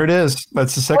chill. There it is.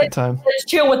 That's the second time. Let's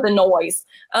chill with the noise.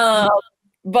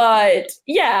 But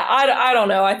yeah, I don't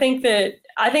know. I think that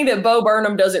Bo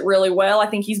Burnham does it really well. I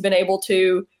think he's been able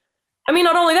to, I mean,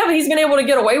 not only that, but he's been able to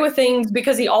get away with things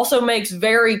because he also makes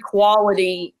very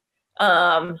quality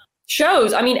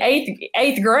shows. I mean,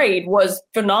 eighth grade was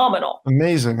phenomenal.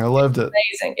 Amazing. I loved it.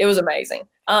 Amazing. It was amazing.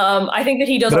 I think that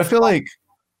he does. But I feel like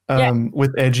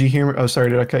with edgy humor. Oh, sorry,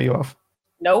 did I cut you off?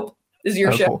 Nope. This is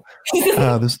your show.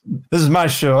 Cool. This is my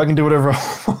show. I can do whatever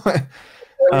I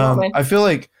want. I feel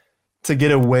like to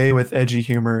get away with edgy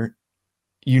humor,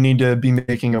 you need to be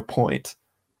making a point.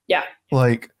 Yeah.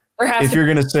 Like if you're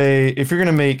gonna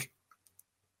make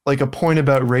like a point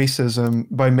about racism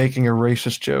by making a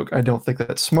racist joke, I don't think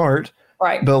that's smart.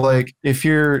 Right. But like if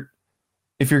you're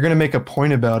gonna make a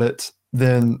point about it,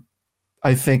 then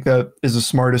I think that is the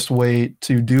smartest way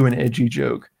to do an edgy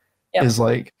joke. Yep. Is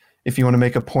like if you want to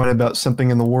make a point about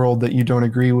something in the world that you don't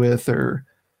agree with, or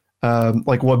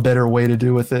like what better way to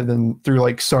do with it than through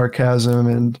like sarcasm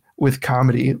and with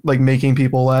comedy, like making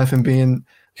people laugh and being,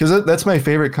 because that's my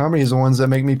favorite comedy is the ones that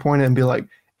make me point it and be like,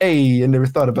 hey, I never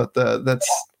thought about that.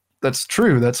 That's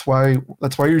true. That's why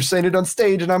you're saying it on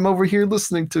stage and I'm over here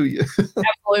listening to you.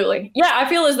 Absolutely. Yeah. I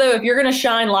feel as though if you're going to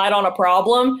shine light on a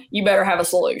problem, you better have a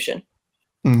solution.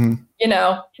 Mm-hmm.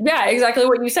 Yeah, exactly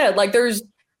what you said. Like there's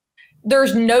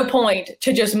no point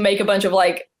to just make a bunch of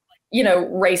like,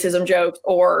 racism jokes,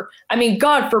 or, I mean,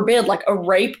 God forbid, like a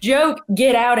rape joke.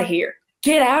 Get out of here.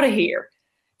 Get out of here.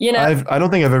 I don't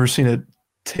think I've ever seen a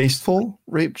tasteful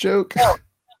rape joke. No,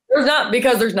 there's not,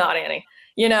 because there's not any,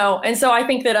 and so I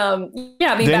think that,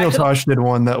 Daniel Tosh did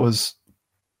one that was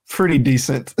pretty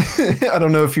decent. I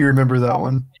don't know if you remember that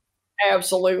one.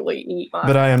 Absolutely eat mine.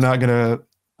 But I'm not gonna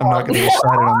recite it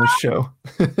on this show.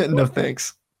 No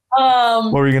thanks.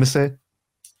 What were you gonna say?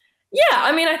 Yeah,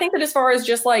 I mean, I think that as far as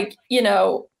just like,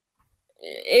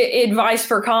 advice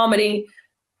for comedy,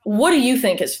 what do you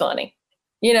think is funny?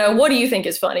 What do you think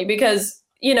is funny? Because,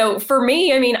 for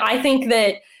me, I mean, I think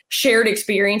that shared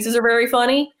experiences are very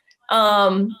funny.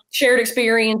 Shared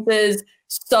experiences,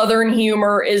 Southern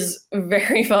humor is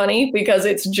very funny because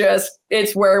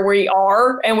it's where we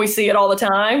are and we see it all the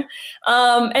time.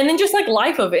 And then just like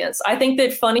life events. I think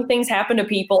that funny things happen to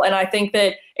people. And I think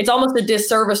that it's almost a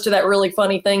disservice to that really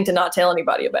funny thing to not tell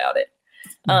anybody about it.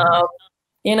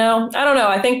 You know, I don't know.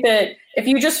 I think that if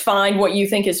you just find what you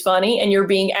think is funny and you're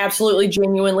being absolutely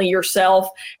genuinely yourself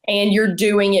and you're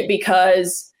doing it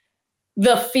because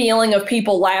the feeling of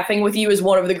people laughing with you is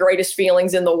one of the greatest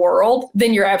feelings in the world,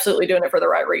 then you're absolutely doing it for the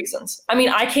right reasons. I mean,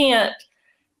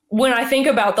 when I think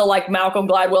about the like Malcolm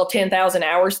Gladwell 10,000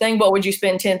 hours thing, what would you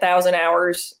spend 10,000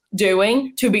 hours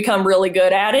doing to become really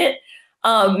good at it?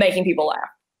 Making people laugh.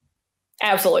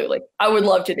 Absolutely. I would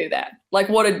love to do that. Like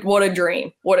what a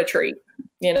dream, what a treat.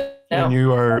 You know, and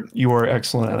you are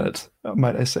excellent at it,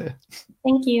 might I say.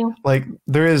 Thank you. Like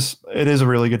it is a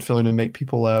really good feeling to make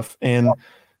people laugh. And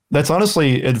that's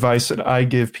honestly advice that I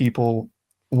give people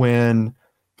when,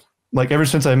 like, ever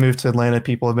since I moved to Atlanta,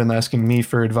 people have been asking me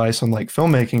for advice on like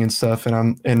filmmaking and stuff.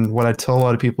 And what I tell a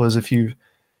lot of people is if you've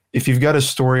got a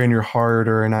story in your heart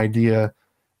or an idea,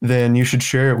 then you should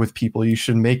share it with people. You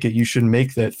should make it. You should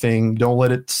make that thing. Don't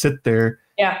let it sit there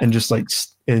and just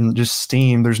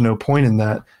steam. There's no point in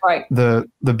that. Right. The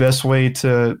best way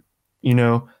to,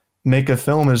 make a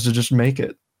film is to just make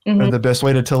it. Mm-hmm. And the best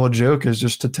way to tell a joke is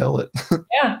just to tell it.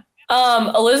 Yeah.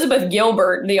 Elizabeth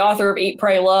Gilbert, the author of Eat,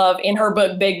 Pray, Love, in her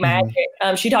book, Big Magic,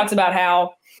 she talks about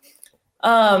how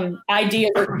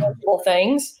ideas are tangible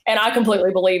things. And I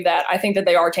completely believe that. I think that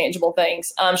they are tangible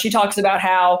things. She talks about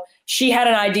how she had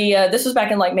an idea. This was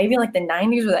back in maybe the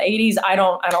 90s or the 80s. I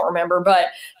don't remember, but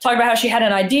talk about how she had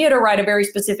an idea to write a very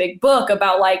specific book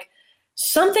about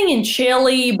something in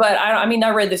Chile. But I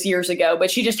read this years ago,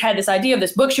 but she just had this idea of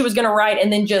this book she was going to write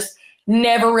and then just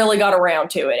never really got around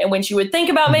to it. And when she would think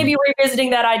about maybe revisiting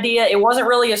that idea, it wasn't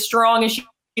really as strong as she'd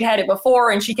had it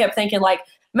before. And she kept thinking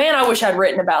man, I wish I'd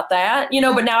written about that,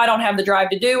 but now I don't have the drive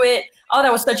to do it. Oh,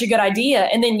 that was such a good idea.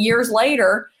 And then years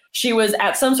later, she was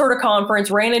at some sort of conference,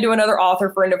 ran into another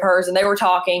author friend of hers, and they were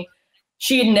talking.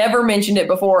 She had never mentioned it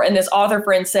before. And this author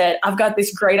friend said, I've got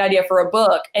this great idea for a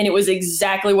book. And it was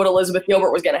exactly what Elizabeth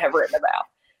Gilbert was going to have written about,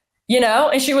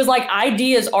 and she was like,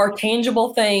 ideas are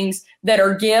tangible things that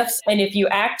are gifts. And if you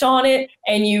act on it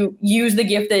and you use the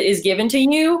gift that is given to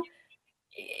you,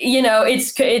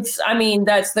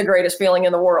 that's the greatest feeling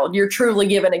in the world. You're truly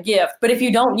given a gift. But if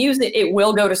you don't use it, it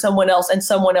will go to someone else and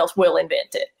someone else will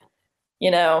invent it.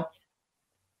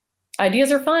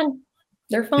 Ideas are fun.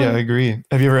 They're fun. Yeah, I agree.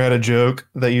 Have you ever had a joke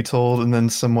that you told and then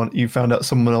you found out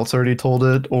someone else already told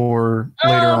it, or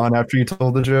later on after you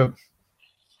told the joke?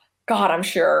 God, I'm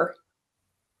sure.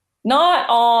 Not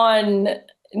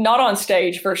on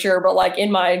stage for sure, but I've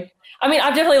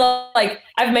definitely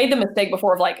I've made the mistake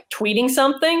before of tweeting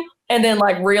something and then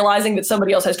realizing that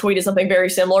somebody else has tweeted something very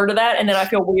similar to that. And then I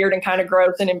feel weird and kind of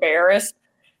gross and embarrassed.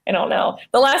 I don't know.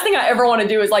 The last thing I ever want to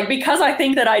do is because I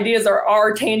think that ideas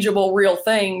are tangible, real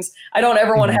things, I don't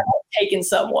ever want to have taken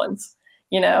someone's,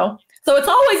 So it's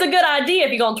always a good idea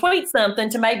if you're going to tweet something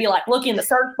to maybe look in the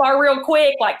search bar real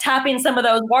quick, type in some of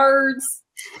those words.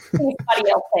 Anybody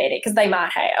else said it because they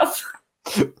might have.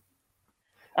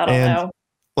 I don't know.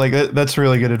 That's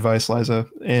really good advice, Liza.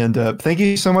 And thank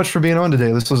you so much for being on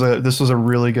today. This was a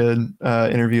really good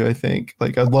interview, I think.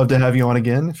 I'd love to have you on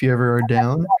again if you ever are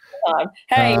down.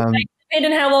 Hey,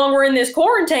 depending how long we're in this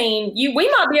quarantine, we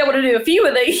might be able to do a few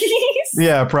of these.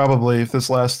 Yeah, probably if this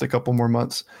lasts a couple more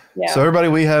months. Yeah. So everybody,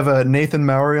 we have Nathan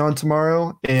Mowry on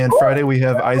tomorrow, and Friday we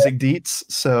have Isaac Dietz.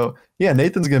 So yeah,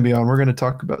 Nathan's going to be on. We're going to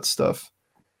talk about stuff.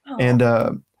 Oh. And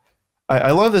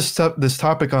I love this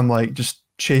topic on just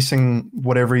chasing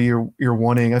whatever you're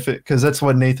wanting, because that's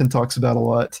what Nathan talks about a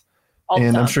lot.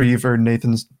 And I'm sure you've heard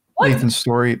Nathan's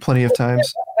story plenty of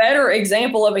times. Better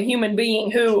example of a human being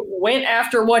who went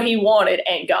after what he wanted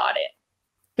and got it.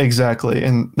 Exactly.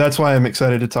 And that's why I'm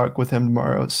excited to talk with him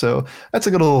tomorrow. So that's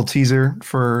a good little teaser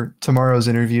for tomorrow's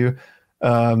interview.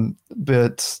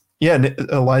 But yeah,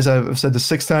 Liza, I've said this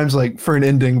 6 times for an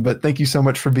ending, but thank you so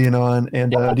much for being on.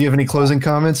 And do you have any closing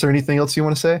comments or anything else you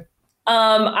want to say?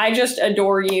 I just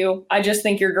adore you. I just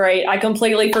think you're great. I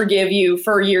completely forgive you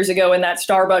for years ago in that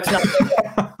Starbucks.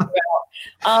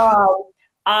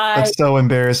 That's so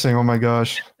embarrassing. Oh my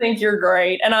gosh. I think you're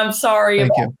great. And I'm sorry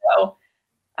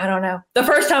I don't know. The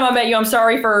first time I met you, I'm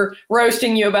sorry for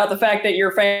roasting you about the fact that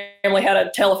your family had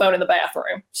a telephone in the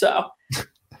bathroom. So.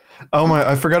 Oh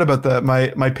I forgot about that.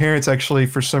 My parents actually,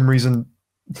 for some reason,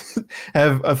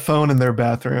 have a phone in their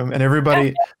bathroom, and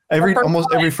almost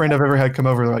every friend I've ever had come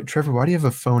over, they're like, Trevor, why do you have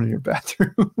a phone in your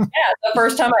bathroom? Yeah, the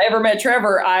first time I ever met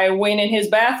Trevor, I went in his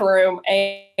bathroom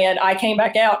and I came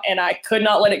back out and I could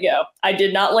not let it go. I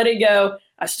did not let it go.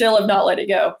 I still have not let it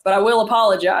go, but I will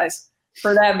apologize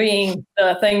for that being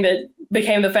the thing that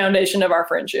became the foundation of our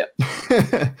friendship.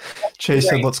 Chase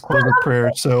said, let's close with prayer.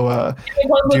 So,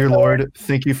 dear Lord,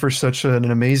 thank you for such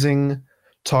an amazing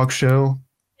talk show.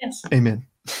 Yes. Amen.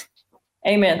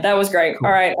 Amen. That was great. Cool.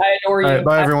 All right. I adore you. All right.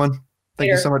 Bye, everyone. Thank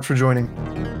you so much for joining.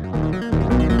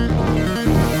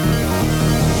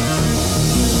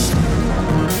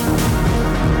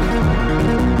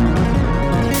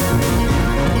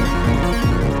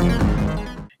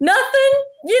 Nothing.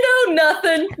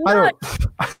 Nothing. I don't.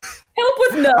 Help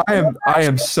with nothing. I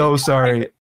am so sorry.